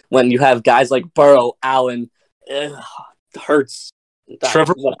league when you have guys like Burrow, Allen, Hurts.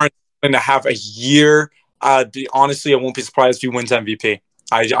 Trevor Lawrence is going to have a year. Honestly, I won't be surprised if he wins MVP.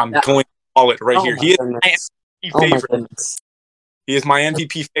 I'm going to call it right here. He is my MVP favorite. He is my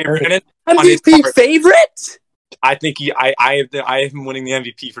MVP favorite. MVP favorite? I think I have him winning the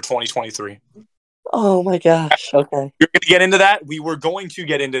MVP for 2023. Oh my gosh! Okay, you're going to get into that. We were going to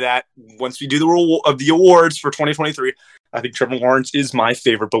get into that once we do the awards for 2023. I think Trevor Lawrence is my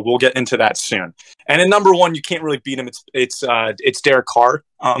favorite, but we'll get into that soon. And in number 1, you can't really beat him. It's Derek Carr.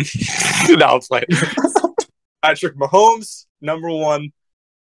 No, it's like Patrick Mahomes, number 1.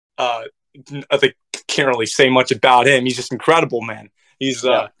 I think can't really say much about him. He's just incredible, man. He's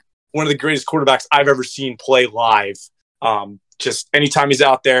one of the greatest quarterbacks I've ever seen play live. Just anytime he's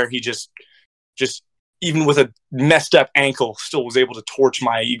out there, he just even with a messed up ankle, still was able to torch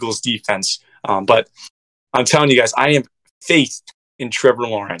my Eagles defense. But I'm telling you guys, I am faith in Trevor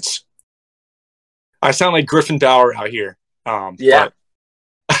Lawrence. I sound like Griffin Bauer out here. But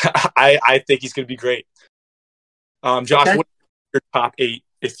I think he's going to be great. Josh, what are your top 8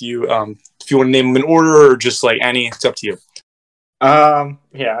 if you If you want to name them in order or just like any, it's up to you.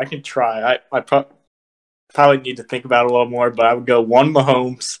 Yeah, I can try. I probably need to think about it a little more, but I would go 1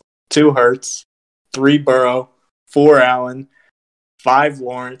 Mahomes, 2 Hurts, 3 Burrow, 4 Allen, 5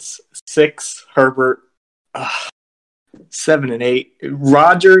 Lawrence, 6 Herbert, 7 and 8.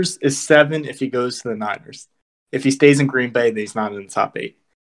 Rodgers is 7 if he goes to the Niners. If he stays in Green Bay, then he's not in the top 8.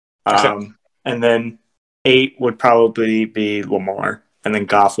 And then 8 would probably be Lamar, and then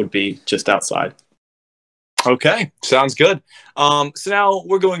Goff would be just outside. Okay, sounds good. So now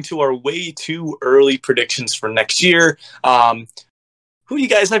we're going to our way too early predictions for next year. Who do you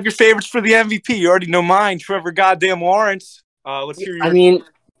guys have your favorites for the MVP? You already know mine, Trevor goddamn Lawrence. Let's hear your... I mean,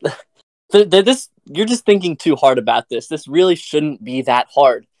 you're just thinking too hard about this. This really shouldn't be that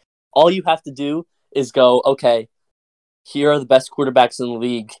hard. All you have to do is go, okay, here are the best quarterbacks in the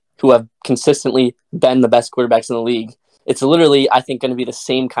league who have consistently been the best quarterbacks in the league. It's literally, I think, going to be the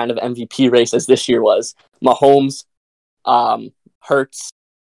same kind of MVP race as this year was. Mahomes, Hurts,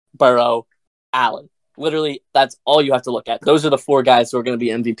 Burrow, Allen. Literally, that's all you have to look at. Those are the 4 guys who are going to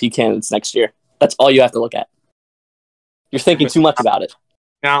be MVP candidates next year. That's all you have to look at. You're thinking too much about it.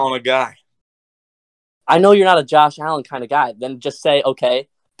 Now I'm a guy. I know you're not a Josh Allen kind of guy. Then just say, okay,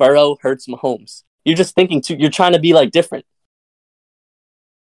 Burrow, Hurts, Mahomes. You're just thinking you're trying to be like different.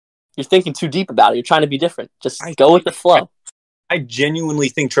 You're thinking too deep about it. You're trying to be different. Just go with the flow. I genuinely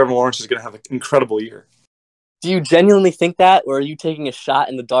think Trevor Lawrence is going to have an incredible year. Do you genuinely think that, or are you taking a shot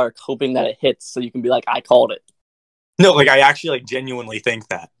in the dark, hoping that it hits so you can be like, I called it? No, like I actually genuinely think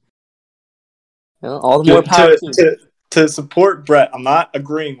that. You know, all the more power to support Brett, I'm not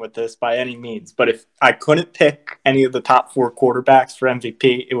agreeing with this by any means, but if I couldn't pick any of the top 4 quarterbacks for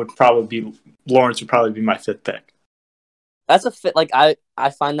MVP, it would probably be Lawrence. Would probably be my 5th pick. That's a fit. Like I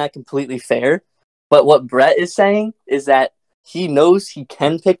find that completely fair. But what Brett is saying is that he knows he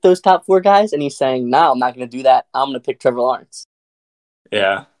can pick those top 4 guys, and he's saying, "No, I'm not going to do that. I'm going to pick Trevor Lawrence."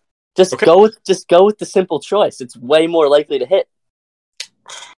 Yeah, just go with the simple choice. It's way more likely to hit.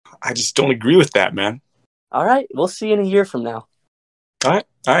 I just don't agree with that, man. All right, we'll see in a year from now. All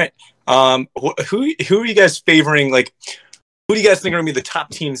right. Who are you guys favoring? Like, who do you guys think are going to be the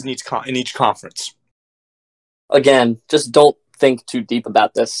top teams in each conference? Again, just don't think too deep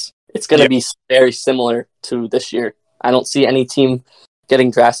about this. It's going to be very similar to this year. I don't see any team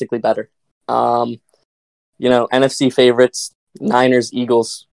getting drastically better. NFC favorites, Niners,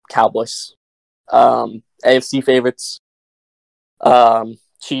 Eagles, Cowboys. AFC favorites,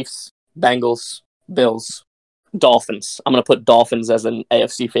 Chiefs, Bengals, Bills, Dolphins. I'm going to put Dolphins as an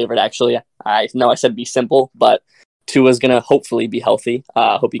AFC favorite, actually. I know I said be simple, but Tua's going to hopefully be healthy.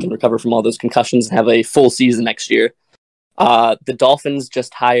 Hope he can recover from all those concussions and have a full season next year. The Dolphins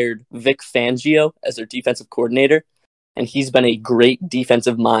just hired Vic Fangio as their defensive coordinator, and he's been a great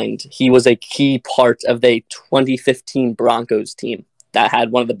defensive mind. He was a key part of the 2015 Broncos team that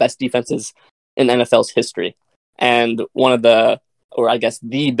had one of the best defenses in NFL's history. And the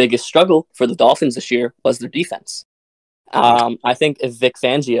biggest struggle for the Dolphins this year was their defense. I think if Vic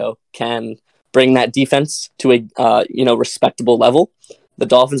Fangio can bring that defense to a respectable level, the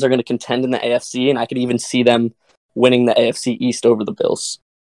Dolphins are going to contend in the AFC, and I could even see them winning the AFC East over the Bills.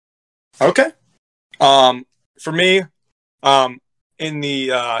 Okay. For me, in the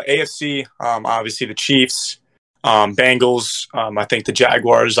AFC, obviously the Chiefs, Bengals. I think the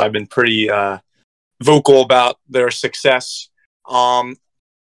Jaguars, I've been pretty vocal about their success. And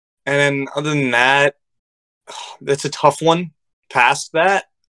then other than that, that's a tough one. Past that,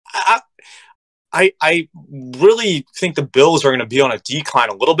 I really think the Bills are going to be on a decline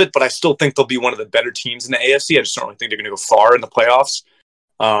a little bit, but I still think they'll be one of the better teams in the AFC. I just don't really think they're going to go far in the playoffs.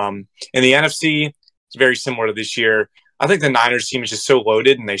 In the NFC, it's very similar to this year. I think the Niners team is just so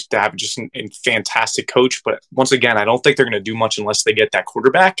loaded, and they have just a fantastic coach. But once again, I don't think they're going to do much unless they get that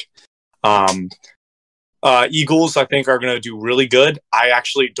quarterback. Eagles, I think, are going to do really good. I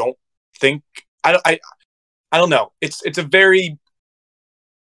actually don't think I don't know. It's a very.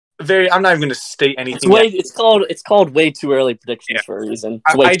 I'm not even going to state anything. It's called way too early predictions for a reason.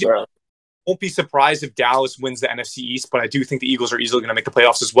 It's way too early. Won't be surprised if Dallas wins the NFC East, but I do think the Eagles are easily going to make the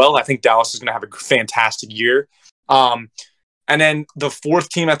playoffs as well. I think Dallas is going to have a fantastic year. And then the 4th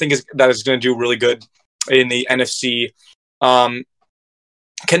team I think is going to do really good in the NFC. Can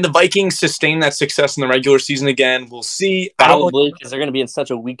the Vikings sustain that success in the regular season again? We'll see. Probably, because they're going to be in such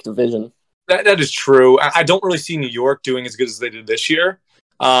a weak division. That is true. I don't really see New York doing as good as they did this year.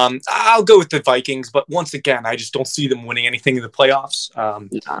 I'll go with the Vikings, but once again, I just don't see them winning anything in the playoffs.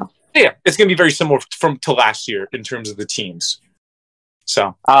 No. Yeah, it's going to be very similar to last year in terms of the teams.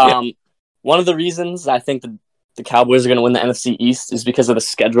 So, one of the reasons I think the Cowboys are going to win the NFC East is because of the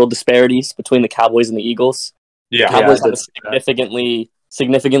schedule disparities between the Cowboys and the Eagles. Yeah, the Cowboys have a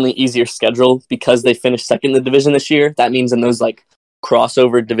significantly easier schedule because they finished second in the division this year. That means in those like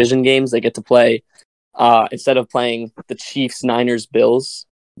crossover division games, they get to play instead of playing the Chiefs, Niners, Bills.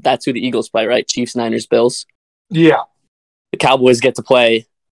 That's who the Eagles play, right? Chiefs, Niners, Bills. Yeah. The Cowboys get to play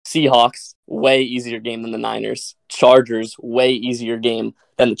Seahawks, way easier game than the Niners. Chargers, way easier game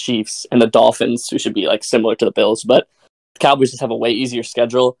than the Chiefs. And the Dolphins, who should be like similar to the Bills. But the Cowboys just have a way easier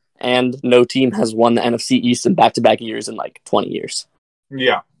schedule, and no team has won the NFC East in back-to-back years in like 20 years.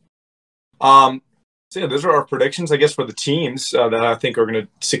 Yeah. So yeah, those are our predictions, I guess, for the teams that I think are going to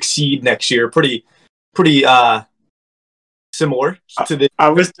succeed next year. Pretty similar to the.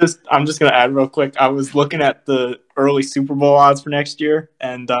 I'm just going to add real quick. I was looking at the early Super Bowl odds for next year,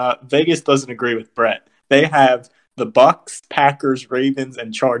 and Vegas doesn't agree with Brett. They have the Bucks, Packers, Ravens,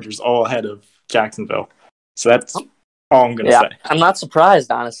 and Chargers all ahead of Jacksonville. So that's all I'm going to say. I'm not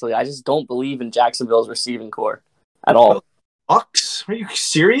surprised, honestly. I just don't believe in Jacksonville's receiving core at all. Bucks? Are you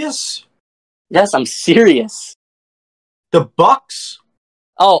serious? Yes, I'm serious. The Bucks?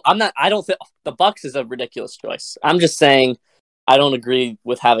 Oh, I'm not. I don't think the Bucks is a ridiculous choice. I'm just saying I don't agree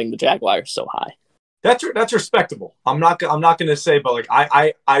with having the Jaguars so high. That's respectable. I'm not going to say, but like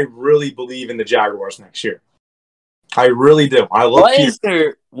I really believe in the Jaguars next year. I really do. I love.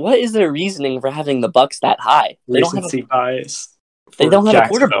 What is their reasoning for having the Bucks that high? They don't have bias. They don't have a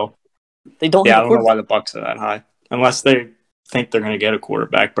quarterback. They don't. Yeah, have a quarterback. I don't know why the Bucks are that high, unless they think they're going to get a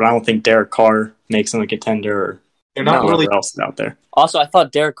quarterback. But I don't think Derek Carr makes them a contender. Or they're not really else out there. Also, I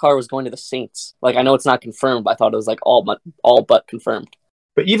thought Derek Carr was going to the Saints. Like, I know it's not confirmed, but I thought it was like all but confirmed.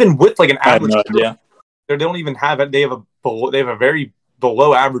 But even with like an average, they don't even have it. They have a very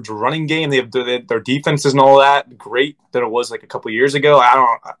below average running game. They have their defense isn't all that great that it was like a couple years ago.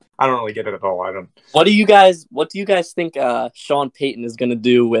 I don't really get it at all. I don't. What do you guys think Sean Payton is going to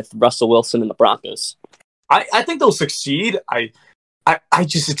do with Russell Wilson and the Broncos? I think they'll succeed. I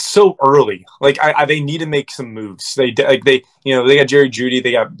just it's so early. Like they need to make some moves. They got Jerry Jeudy.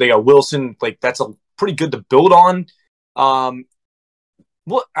 They got Wilson. Like that's a pretty good to build on.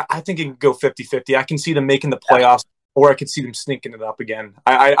 Well, I think it can go 50-50. I can see them making the playoffs, or I could see them sneaking it up again.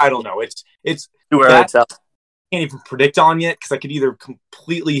 I don't know. It's too early. Can't even predict on yet because I could either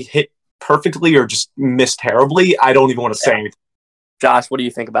completely hit perfectly or just miss terribly. I don't even want to say anything. Josh, what do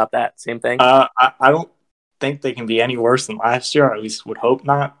you think about that? Same thing. I don't think they can be any worse than last year, or at least would hope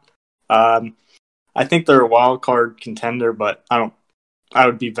not. I think they're a wild card contender, but I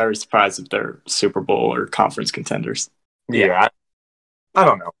would be very surprised if they're Super Bowl or conference contenders. Yeah, I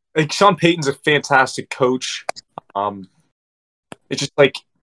don't know. Like Sean Payton's a fantastic coach. It's just like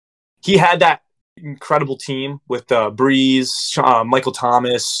he had that incredible team with Breeze, Michael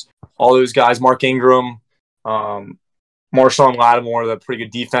Thomas, all those guys, Mark Ingram, Marshawn Lattimore, the pretty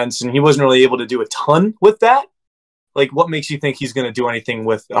good defense, and he wasn't really able to do a ton with that. Like, what makes you think he's going to do anything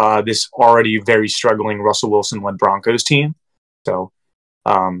with this already very struggling Russell Wilson-led Broncos team? So,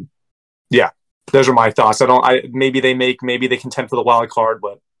 yeah, those are my thoughts. Maybe they contend for the wild card,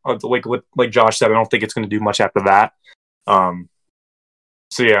 but like Josh said, I don't think it's going to do much after that.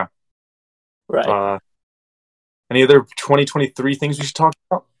 So yeah, right. Any other 2023 things we should talk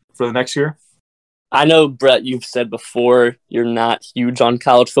about for the next year? I know, Brett, you've said before you're not huge on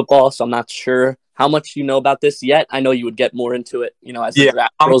college football, so I'm not sure how much you know about this yet. I know you would get more into it, as the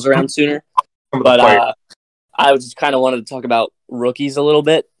draft rolls around sooner. But I just kind of wanted to talk about rookies a little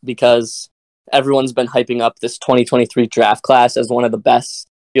bit because everyone's been hyping up this 2023 draft class as one of the best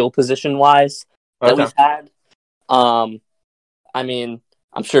skill position-wise that we've had. I mean,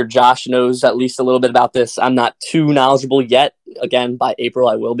 I'm sure Josh knows at least a little bit about this. I'm not too knowledgeable yet. Again, by April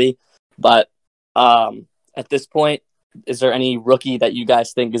I will be. But at this point, is there any rookie that you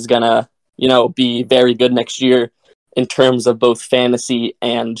guys think is going to, be very good next year in terms of both fantasy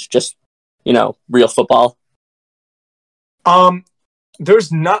and just, real football?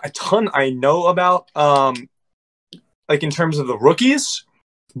 There's not a ton I know about, like in terms of the rookies,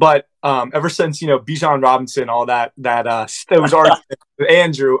 but ever since, Bijan Robinson, all that was already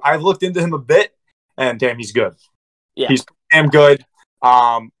Andrew, I've looked into him a bit, and damn, he's good. Yeah. He's damn good.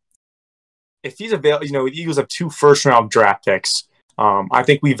 If he's available, the Eagles have 2 first-round draft picks. I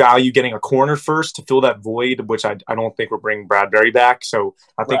think we value getting a corner first to fill that void, which I don't think we're bringing Bradberry back. So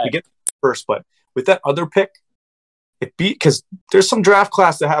I think we get first. But with that other pick, because there's some draft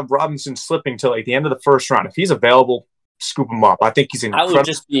class that have Robinson slipping to like the end of the first round. If he's available, scoop him up. I think he's incredible. That would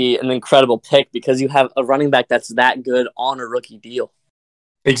just be an incredible pick because you have a running back that's that good on a rookie deal.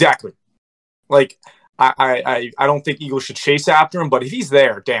 Exactly. Like I don't think Eagles should chase after him, but if he's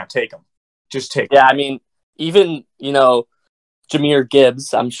there, damn, take him. Just take him. Yeah, I mean, even, Jahmyr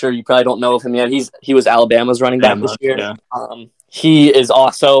Gibbs, I'm sure you probably don't know of him yet. He was Alabama's running back this year. Yeah. He is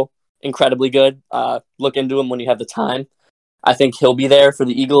also incredibly good. Look into him when you have the time. I think he'll be there for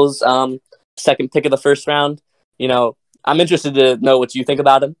the Eagles' second pick of the first round. I'm interested to know what you think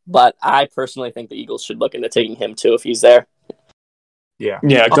about him, but I personally think the Eagles should look into taking him too if he's there. Yeah.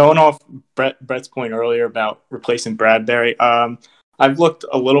 Going off Brett's point earlier about replacing Bradberry, I've looked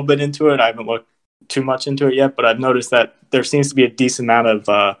a little bit into it. I haven't looked too much into it yet, but I've noticed that there seems to be a decent amount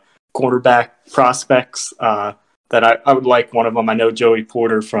of quarterback prospects that I would like one of them. I know Joey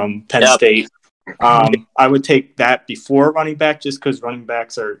Porter from Penn State. I would take that before running back just because running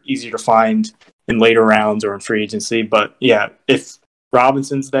backs are easier to find in later rounds or in free agency. But yeah, if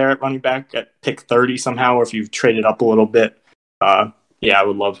Robinson's there at running back at pick 30 somehow, or if you've traded up a little bit, I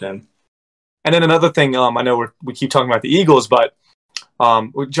would love him. And then another thing, I know we keep talking about the Eagles, but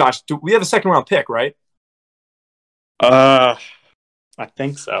Josh, we have a second round pick, right? I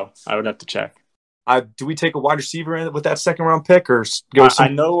think so. I would have to check. Do we take a wide receiver with that second round pick, or I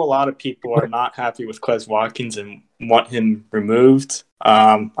know a lot of people are not happy with Quez Watkins and want him removed.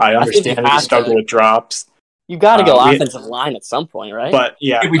 I understand he struggled with drops. You got to go offensive line at some point, right? But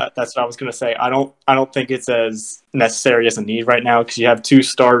yeah, that's what I was going to say. I don't think it's as necessary as a need right now because you have 2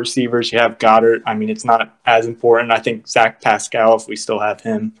 star receivers. You have Goddard. I mean, it's not as important. I think Zach Pascal, if we still have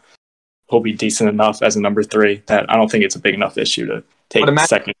him, he'll be decent enough as a number 3 that I don't think it's a big enough issue to take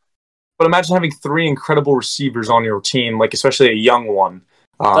second. But imagine having 3 incredible receivers on your team, like especially a young one.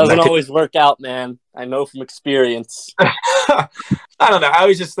 Doesn't always work out, man. I know from experience. I don't know. I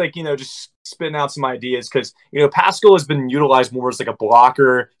was just like, just spitting out some ideas because, Pascal has been utilized more as like a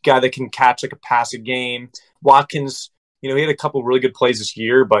blocker, guy that can catch like a pass a game. Watkins, he had a couple really good plays this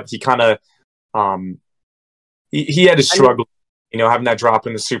year, but he kind of he had to struggle, having that drop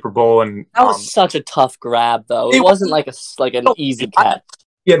in the Super Bowl. And that was such a tough grab, though. It wasn't like an easy catch.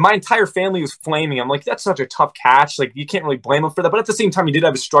 Yeah, my entire family was flaming. I'm like, that's such a tough catch. Like, you can't really blame him for that. But at the same time, he did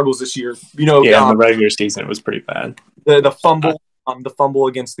have his struggles this year. In the regular season, it was pretty bad. The fumble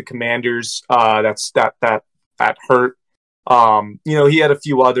against the Commanders, that hurt. He had a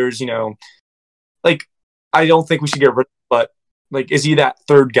few others. Like, I don't think we should get rid of him, but like, is he that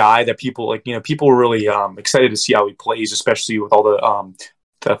third guy that people people were really excited to see how he plays, especially with all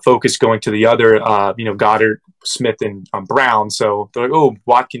the focus going to the other, Goddard, Smith, and Brown. So they're like, oh,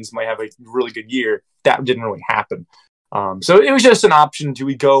 Watkins might have a really good year. That didn't really happen. So it was just an option. Do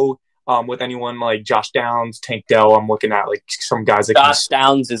we go with anyone like Josh Downs, Tank Dell? I'm looking at like some guys like Josh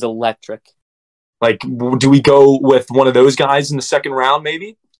Downs is electric. Like, do we go with one of those guys in the second round?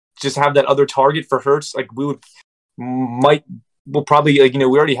 Maybe just have that other target for Hurts. Like we'll probably we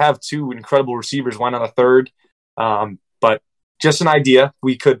already have 2 incredible receivers. Why not a third? But just an idea.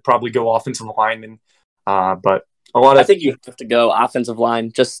 We could probably go offensive lineman, but I think you have to go offensive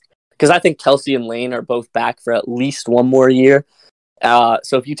line just because I think Kelsey and Lane are both back for at least one more year.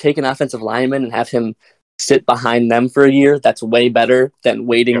 So if you take an offensive lineman and have him sit behind them for a year, that's way better than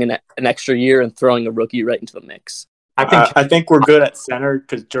waiting an extra year and throwing a rookie right into the mix. I think we're good at center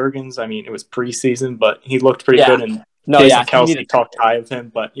because Juergens, it was preseason, but he looked pretty good. And Jason Kelsey talked high of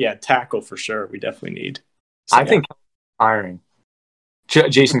him, but tackle for sure. We definitely need. So, I think hiring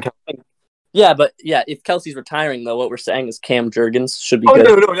Jason Kelsey. Yeah, but if Kelsey's retiring, though, what we're saying is Cam Juergens should be good.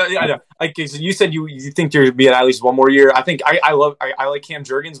 No. Like you said, you think there'd be at least one more year. I think I like Cam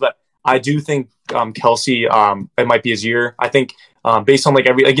Juergens, but I do think Kelsey, it might be his year. I think based on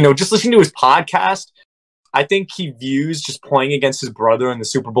just listening to his podcast, I think he views just playing against his brother in the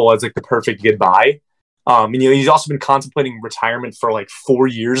Super Bowl as like the perfect goodbye. And he's also been contemplating retirement for like 4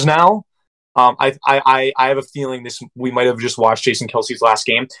 years now. I have a feeling we might have just watched Jason Kelsey's last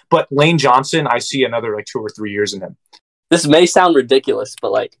game, but Lane Johnson, I see another like 2 or 3 years in him. This may sound ridiculous,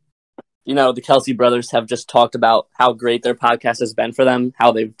 but the Kelsey brothers have just talked about how great their podcast has been for them,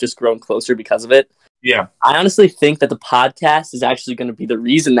 how they've just grown closer because of it. Yeah. I honestly think that the podcast is actually going to be the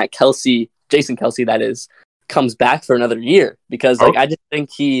reason that Jason Kelsey, that is, comes back for another year because I just think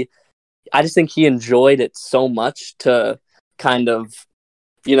he enjoyed it so much to kind of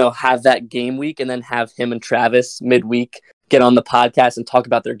have that game week and then have him and Travis midweek get on the podcast and talk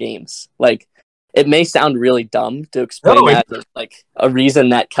about their games. Like, it may sound really dumb to explain that as like a reason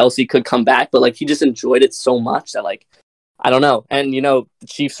that Kelsey could come back, but he just enjoyed it so much that I don't know. And the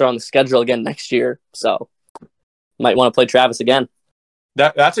Chiefs are on the schedule again next year, so might want to play Travis again.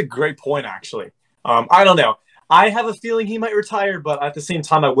 That's a great point, actually. I don't know. I have a feeling he might retire, but at the same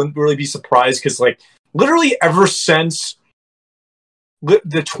time, I wouldn't really be surprised because literally ever since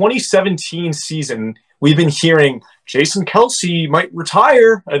the 2017 season, we've been hearing Jason Kelsey might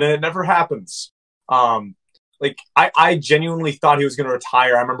retire, and then it never happens. like I genuinely thought he was going to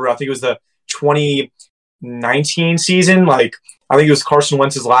retire. I remember I think it was the 2019 season. Like I think it was Carson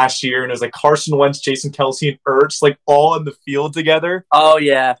Wentz's last year, and it was like Carson Wentz, Jason Kelce, and Ertz like all in the field together. Oh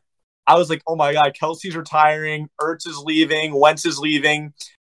yeah. I was like, oh my God, Kelsey's retiring, Ertz is leaving, Wentz is leaving.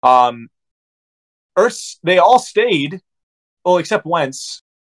 Ertz, they all stayed, well, except Wentz.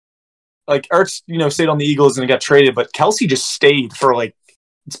 Like Ertz, stayed on the Eagles and got traded, but Kelsey just stayed for like,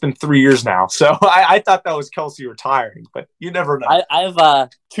 it's been 3 years now. So I thought that was Kelsey retiring, but you never know. I have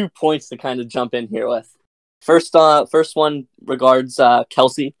 2 points to kind of jump in here with. First one regards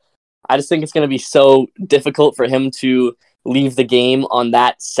Kelsey. I just think it's going to be so difficult for him to leave the game on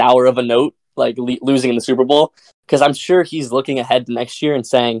that sour of a note, like losing in the Super Bowl, because I'm sure he's looking ahead to next year and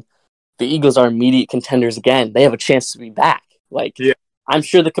saying, the Eagles are immediate contenders again. They have a chance to be back. Like, yeah. I'm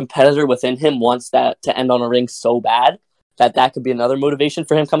sure the competitor within him wants that to end on a ring so bad that could be another motivation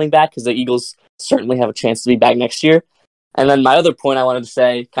for him coming back, because the Eagles certainly have a chance to be back next year. And then my other point I wanted to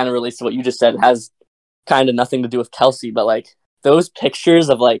say kind of relates to what you just said. It has kind of nothing to do with Kelsey, but like those pictures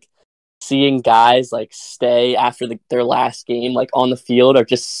of like seeing guys like stay after their last game like on the field are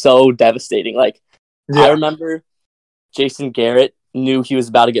just so devastating. Like I remember Jason Garrett knew he was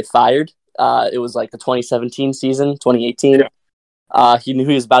about to get fired. It was like the 2017 season, 2018. Yeah. He knew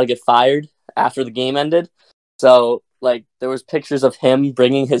he was about to get fired after the game ended. So like there was pictures of him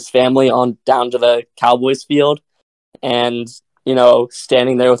bringing his family on down to the Cowboys field and,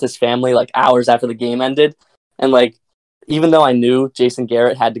 standing there with his family like hours after the game ended. And like, even though I knew Jason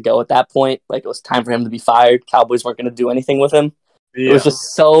Garrett had to go at that point, like it was time for him to be fired. Cowboys weren't going to do anything with him. Yeah. It was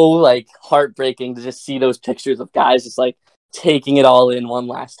just so like heartbreaking to just see those pictures of guys just like taking it all in one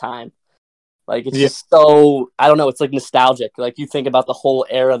last time. Like it's just so, I don't know, it's like nostalgic. Like you think about the whole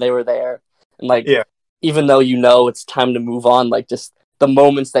era they were there, and like even though it's time to move on, like just the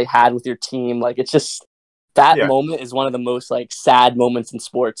moments they had with your team, like it's just that moment is one of the most like sad moments in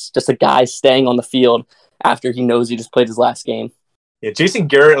sports. Just a guy staying on the field after he knows he just played his last game. Yeah, Jason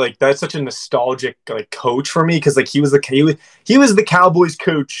Garrett, like that's such a nostalgic like coach for me, because like he was the Cowboys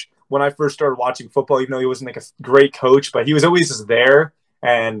coach when I first started watching football. Even though he wasn't like a great coach, but he was always just there,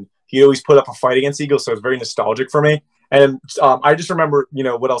 and he always put up a fight against Eagles. So it's very nostalgic for me. And I just remember,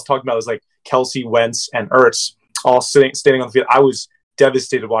 what I was talking about was like Kelsey, Wentz, and Ertz all standing on the field. I was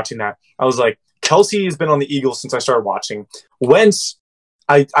devastated watching that. I was like, Kelsey has been on the Eagles since I started watching. Wentz,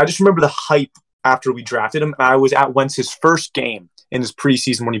 I just remember the hype after we drafted him. I was at Wentz's first game in his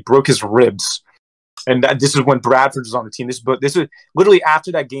preseason when he broke his ribs. And this is when Bradford was on the team. This was literally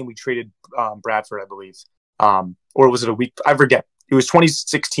after that game we traded Bradford, I believe. Or was it a week? I forget. It was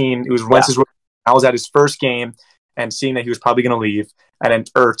 2016. It was Wentz's. I was at his first game and seeing that he was probably going to leave. And then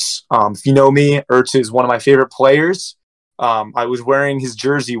Ertz. If you know me, Ertz is one of my favorite players. I was wearing his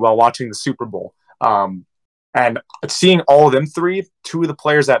jersey while watching the Super Bowl. And seeing all of them three, two of the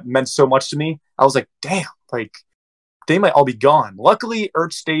players that meant so much to me, I was like, damn, like they might all be gone. Luckily,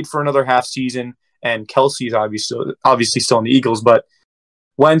 Ertz stayed for another half season, and Kelsey's obviously still in the Eagles. But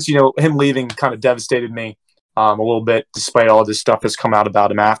Wentz, him leaving kind of devastated me a little bit, despite all this stuff that's come out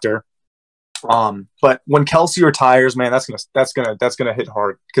about him after. But when Kelsey retires, man, that's gonna hit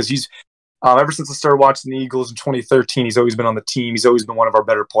hard, because he's ever since I started watching the Eagles in 2013, he's always been on the team. He's always been one of our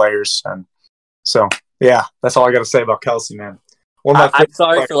better players, and so yeah, that's all I got to say about Kelsey, man. I'm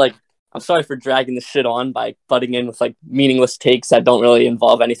sorry for dragging this shit on by butting in with like meaningless takes that don't really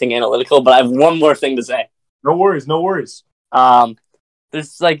involve anything analytical, but I have one more thing to say. No worries.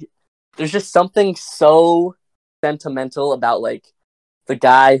 There's just something so sentimental about like the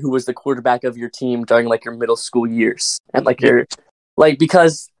guy who was the quarterback of your team during like your middle school years, and like your like,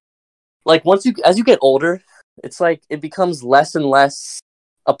 because like as you get older, it's like it becomes less and less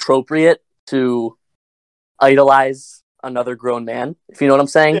appropriate to idolize another grown man, if you know what I'm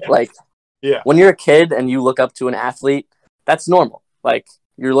saying. When you're a kid and you look up to an athlete, that's normal. Like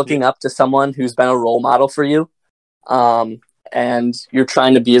you're looking up to someone who's been a role model for you, and you're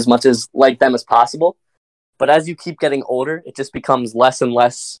trying to be as much as like them as possible. But as you keep getting older, it just becomes less and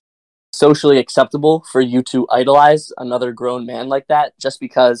less socially acceptable for you to idolize another grown man like that, just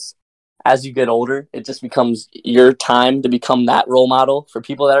because as you get older, it just becomes your time to become that role model for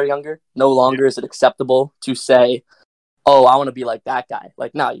people that are younger. No longer is it acceptable to say, oh, I want to be like that guy.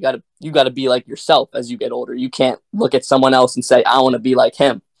 Like, no, you gotta be like yourself as you get older. You can't look at someone else and say, I want to be like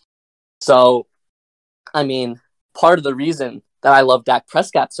him. So, I mean, part of the reason that I love Dak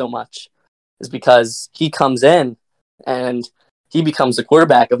Prescott so much is because he comes in and he becomes the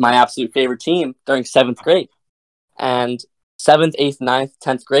quarterback of my absolute favorite team during 7th grade. And 7th, 8th, 9th,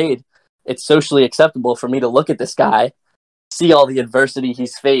 10th grade, it's socially acceptable for me to look at this guy, see all the adversity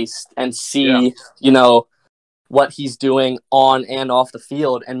he's faced, and see, what he's doing on and off the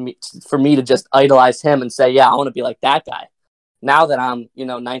field, and for me to just idolize him and say, yeah, I want to be like that guy. Now that I'm,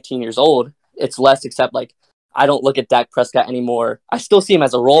 19 years old, it's less, except like I don't look at Dak Prescott anymore. I still see him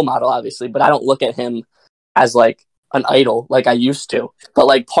as a role model, obviously, but I don't look at him as like an idol like I used to. But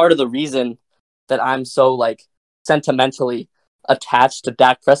like part of the reason that I'm so like sentimentally attached to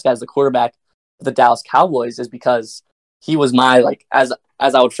Dak Prescott as the quarterback of the Dallas Cowboys is because he was my, like, as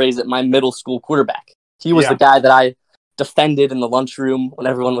I would phrase it, my middle school quarterback. He was the guy that I defended in the lunchroom when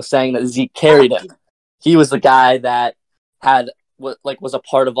everyone was saying that Zeke carried him. He was the guy that was a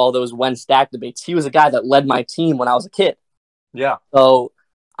part of all those when Dak debates. He was a guy that led my team when I was a kid. Yeah. So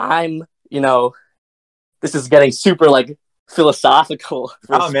I'm, this is getting super like philosophical.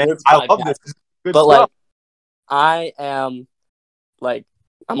 Oh man, I love this. Good but stuff. like, I am like,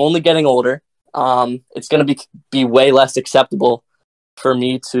 I'm only getting older. It's going to be way less acceptable for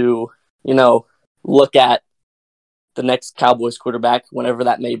me to, look at the next Cowboys quarterback, whenever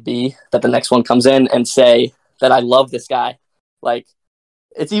that may be, that the next one comes in and say that I love this guy. Like,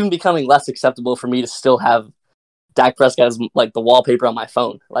 it's even becoming less acceptable for me to still have Dak Prescott as like the wallpaper on my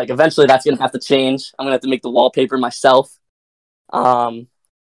phone. Like, eventually that's going to have to change. I'm going to have to make the wallpaper myself. Hopefully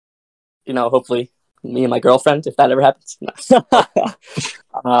me and my girlfriend, if that ever happens.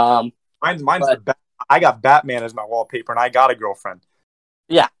 Mine's I got Batman as my wallpaper, and I got a girlfriend.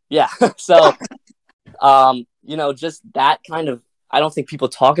 Yeah. So, just that kind of, I don't think people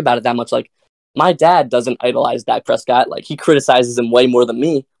talk about it that much. Like, my dad doesn't idolize Dak Prescott. Like, he criticizes him way more than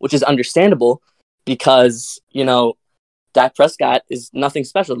me, which is understandable because, Dak Prescott is nothing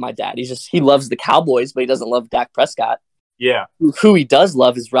special to my dad. He loves the Cowboys, but he doesn't love Dak Prescott. Yeah. Who he does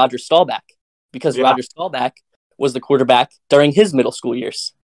love is Roger Staubach, because Roger Staubach was the quarterback during his middle school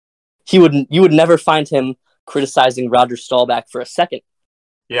years. You would never find him criticizing Roger Staubach for a second.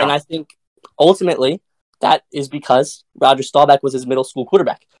 Yeah. And I think ultimately that is because Roger Staubach was his middle school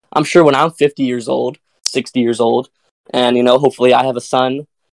quarterback. I'm sure when I'm 50 years old, 60 years old, and, hopefully I have a son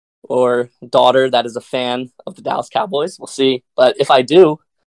or daughter that is a fan of the Dallas Cowboys. We'll see. But if I do,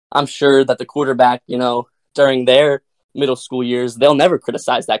 I'm sure that the quarterback, during their middle school years, they'll never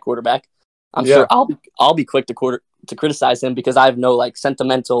criticize that quarterback. I'm sure I'll be quick to criticize him because I have no like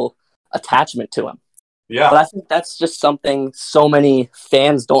sentimental attachment to him. Yeah. But I think that's just something so many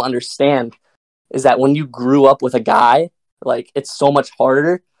fans don't understand, is that when you grew up with a guy, like, it's so much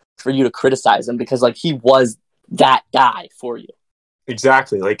harder for you to criticize him because like he was that guy for you.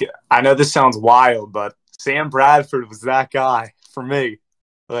 Exactly. Like, I know this sounds wild, but Sam Bradford was that guy for me.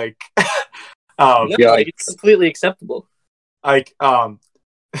 Like, it's completely acceptable. Like,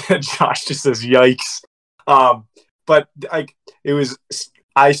 Josh just says yikes. But like,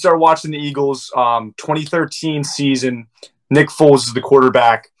 I started watching the Eagles 2013 season. Nick Foles is the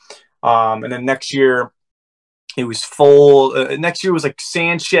quarterback. And then next year it was next year was like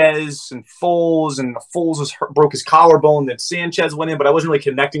Sanchez and Foles, and Foles broke his collarbone. Then Sanchez went in, but I wasn't really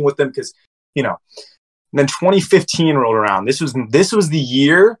connecting with them because, And then 2015 rolled around. This was the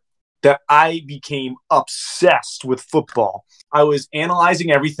year that I became obsessed with football. I was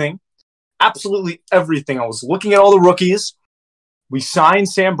analyzing everything, absolutely everything. I was looking at all the rookies. We signed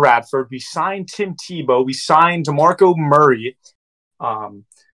Sam Bradford. We signed Tim Tebow. We signed DeMarco Murray.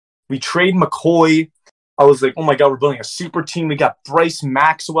 We trade McCoy. I was like, oh my God, we're building a super team. We got Bryce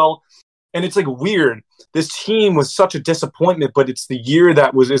Maxwell. And it's like weird. This team was such a disappointment, but it's the year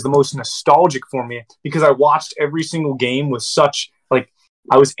that is the most nostalgic for me because I watched every single game with such, like,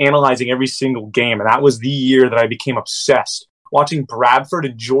 I was analyzing every single game. And that was the year that I became obsessed. Watching Bradford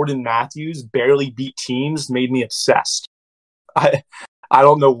and Jordan Matthews barely beat teams made me obsessed. I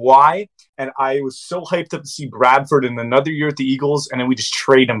don't know why. And I was so hyped up to see Bradford in another year at the Eagles, and then we just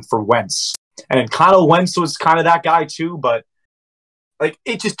trade him for Wentz. And then Kyle Wentz was kind of that guy too, but like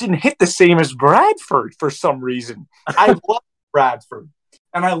it just didn't hit the same as Bradford for some reason. I love Bradford,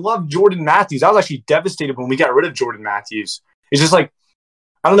 and I love Jordan Matthews. I was actually devastated when we got rid of Jordan Matthews. It's just like,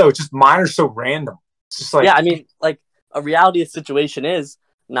 I don't know, it's just mine are so random. It's just like, yeah, I mean, like, a reality of the situation is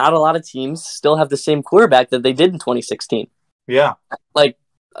not a lot of teams still have the same quarterback that they did in 2016. Yeah. Like,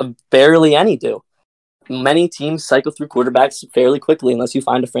 barely any do. Many teams cycle through quarterbacks fairly quickly unless you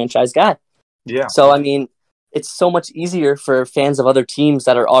find a franchise guy. Yeah. So, I mean, it's so much easier for fans of other teams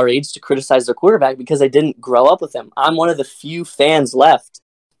that are our age to criticize their quarterback because they didn't grow up with him. I'm one of the few fans left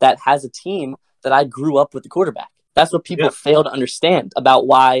that has a team that I grew up with the quarterback. That's what people fail to understand about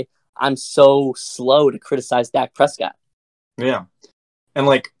why I'm so slow to criticize Dak Prescott. Yeah. And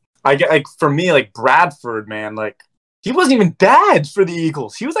like, I get, like, for me, like, Bradford, man, like, he wasn't even bad for the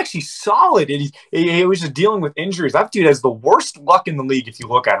Eagles. He was actually solid. And he was just dealing with injuries. That dude has the worst luck in the league if you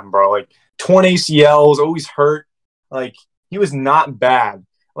look at him, bro. Like, torn ACLs, always hurt. Like, he was not bad.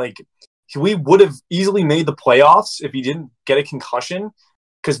 Like, we would have easily made the playoffs if he didn't get a concussion,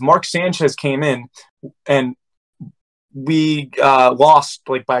 because Mark Sanchez came in and we lost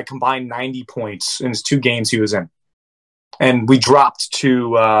like by a combined 90 points in his 2 games he was in, and we dropped to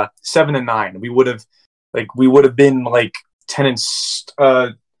 7-9. We would have been like 10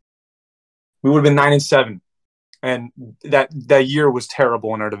 we would have been 9-7, and that year was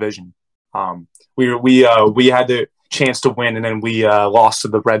terrible in our division. We had the chance to win, and then we lost to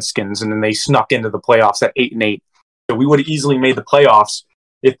the Redskins, and then they snuck into the playoffs at 8-8. So we would have easily made the playoffs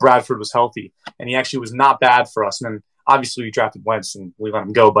if Bradford was healthy, and he actually was not bad for us. And then obviously we drafted Wentz and we let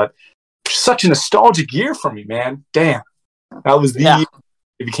him go, but such a nostalgic year for me, man. Damn, that was the year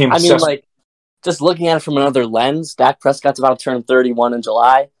it became. I mean, like, just looking at it from another lens, Dak Prescott's about to turn 31 in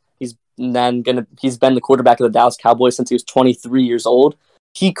July. He's been the quarterback of the Dallas Cowboys since he was 23 years old.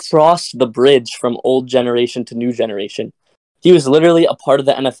 He crossed the bridge from old generation to new generation. He was literally a part of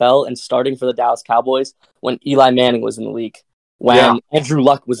the NFL and starting for the Dallas Cowboys when Eli Manning was in the league, when Andrew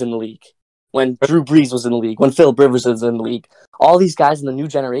Luck was in the league, when Drew Brees was in the league, when Phil Rivers was in the league. All these guys in the new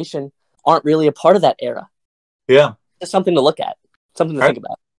generation aren't really a part of that era. Yeah. It's something to look at, something to think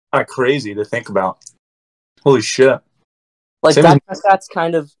about. Kind of crazy to think about. Holy shit. Like, Dak Prescott's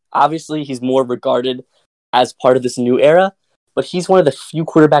kind of, obviously, he's more regarded as part of this new era, but he's one of the few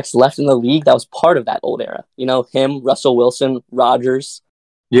quarterbacks left in the league that was part of that old era. You know, him, Russell Wilson, Rodgers.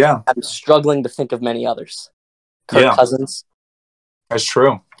 Yeah. I'm struggling to think of many others. Kirk Cousins. That's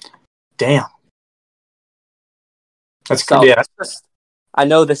true. Damn. That's so, good. Yeah. I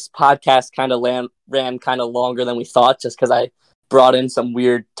know this podcast kind of ran kind of longer than we thought, just because I brought in some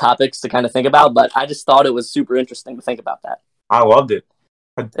weird topics to kind of think about, but I just thought it was super interesting to think about that. I loved it.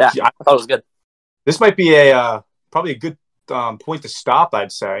 I thought it was good. This might be probably a good point to stop,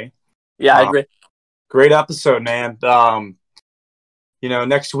 I'd say. Yeah, I agree. Great episode, man.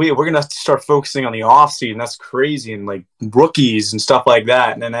 Next week we're gonna start focusing on the off season. That's crazy, and like rookies and stuff like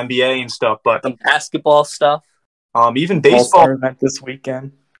that, and then NBA and stuff. But some basketball stuff. Even baseball All-Star event this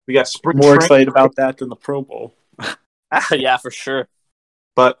weekend. We got spring. More excited about that than the Pro Bowl. Yeah, for sure.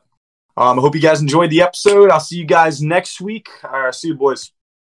 But I hope you guys enjoyed the episode. I'll see you guys next week. See you, boys.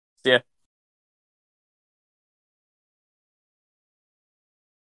 Yeah.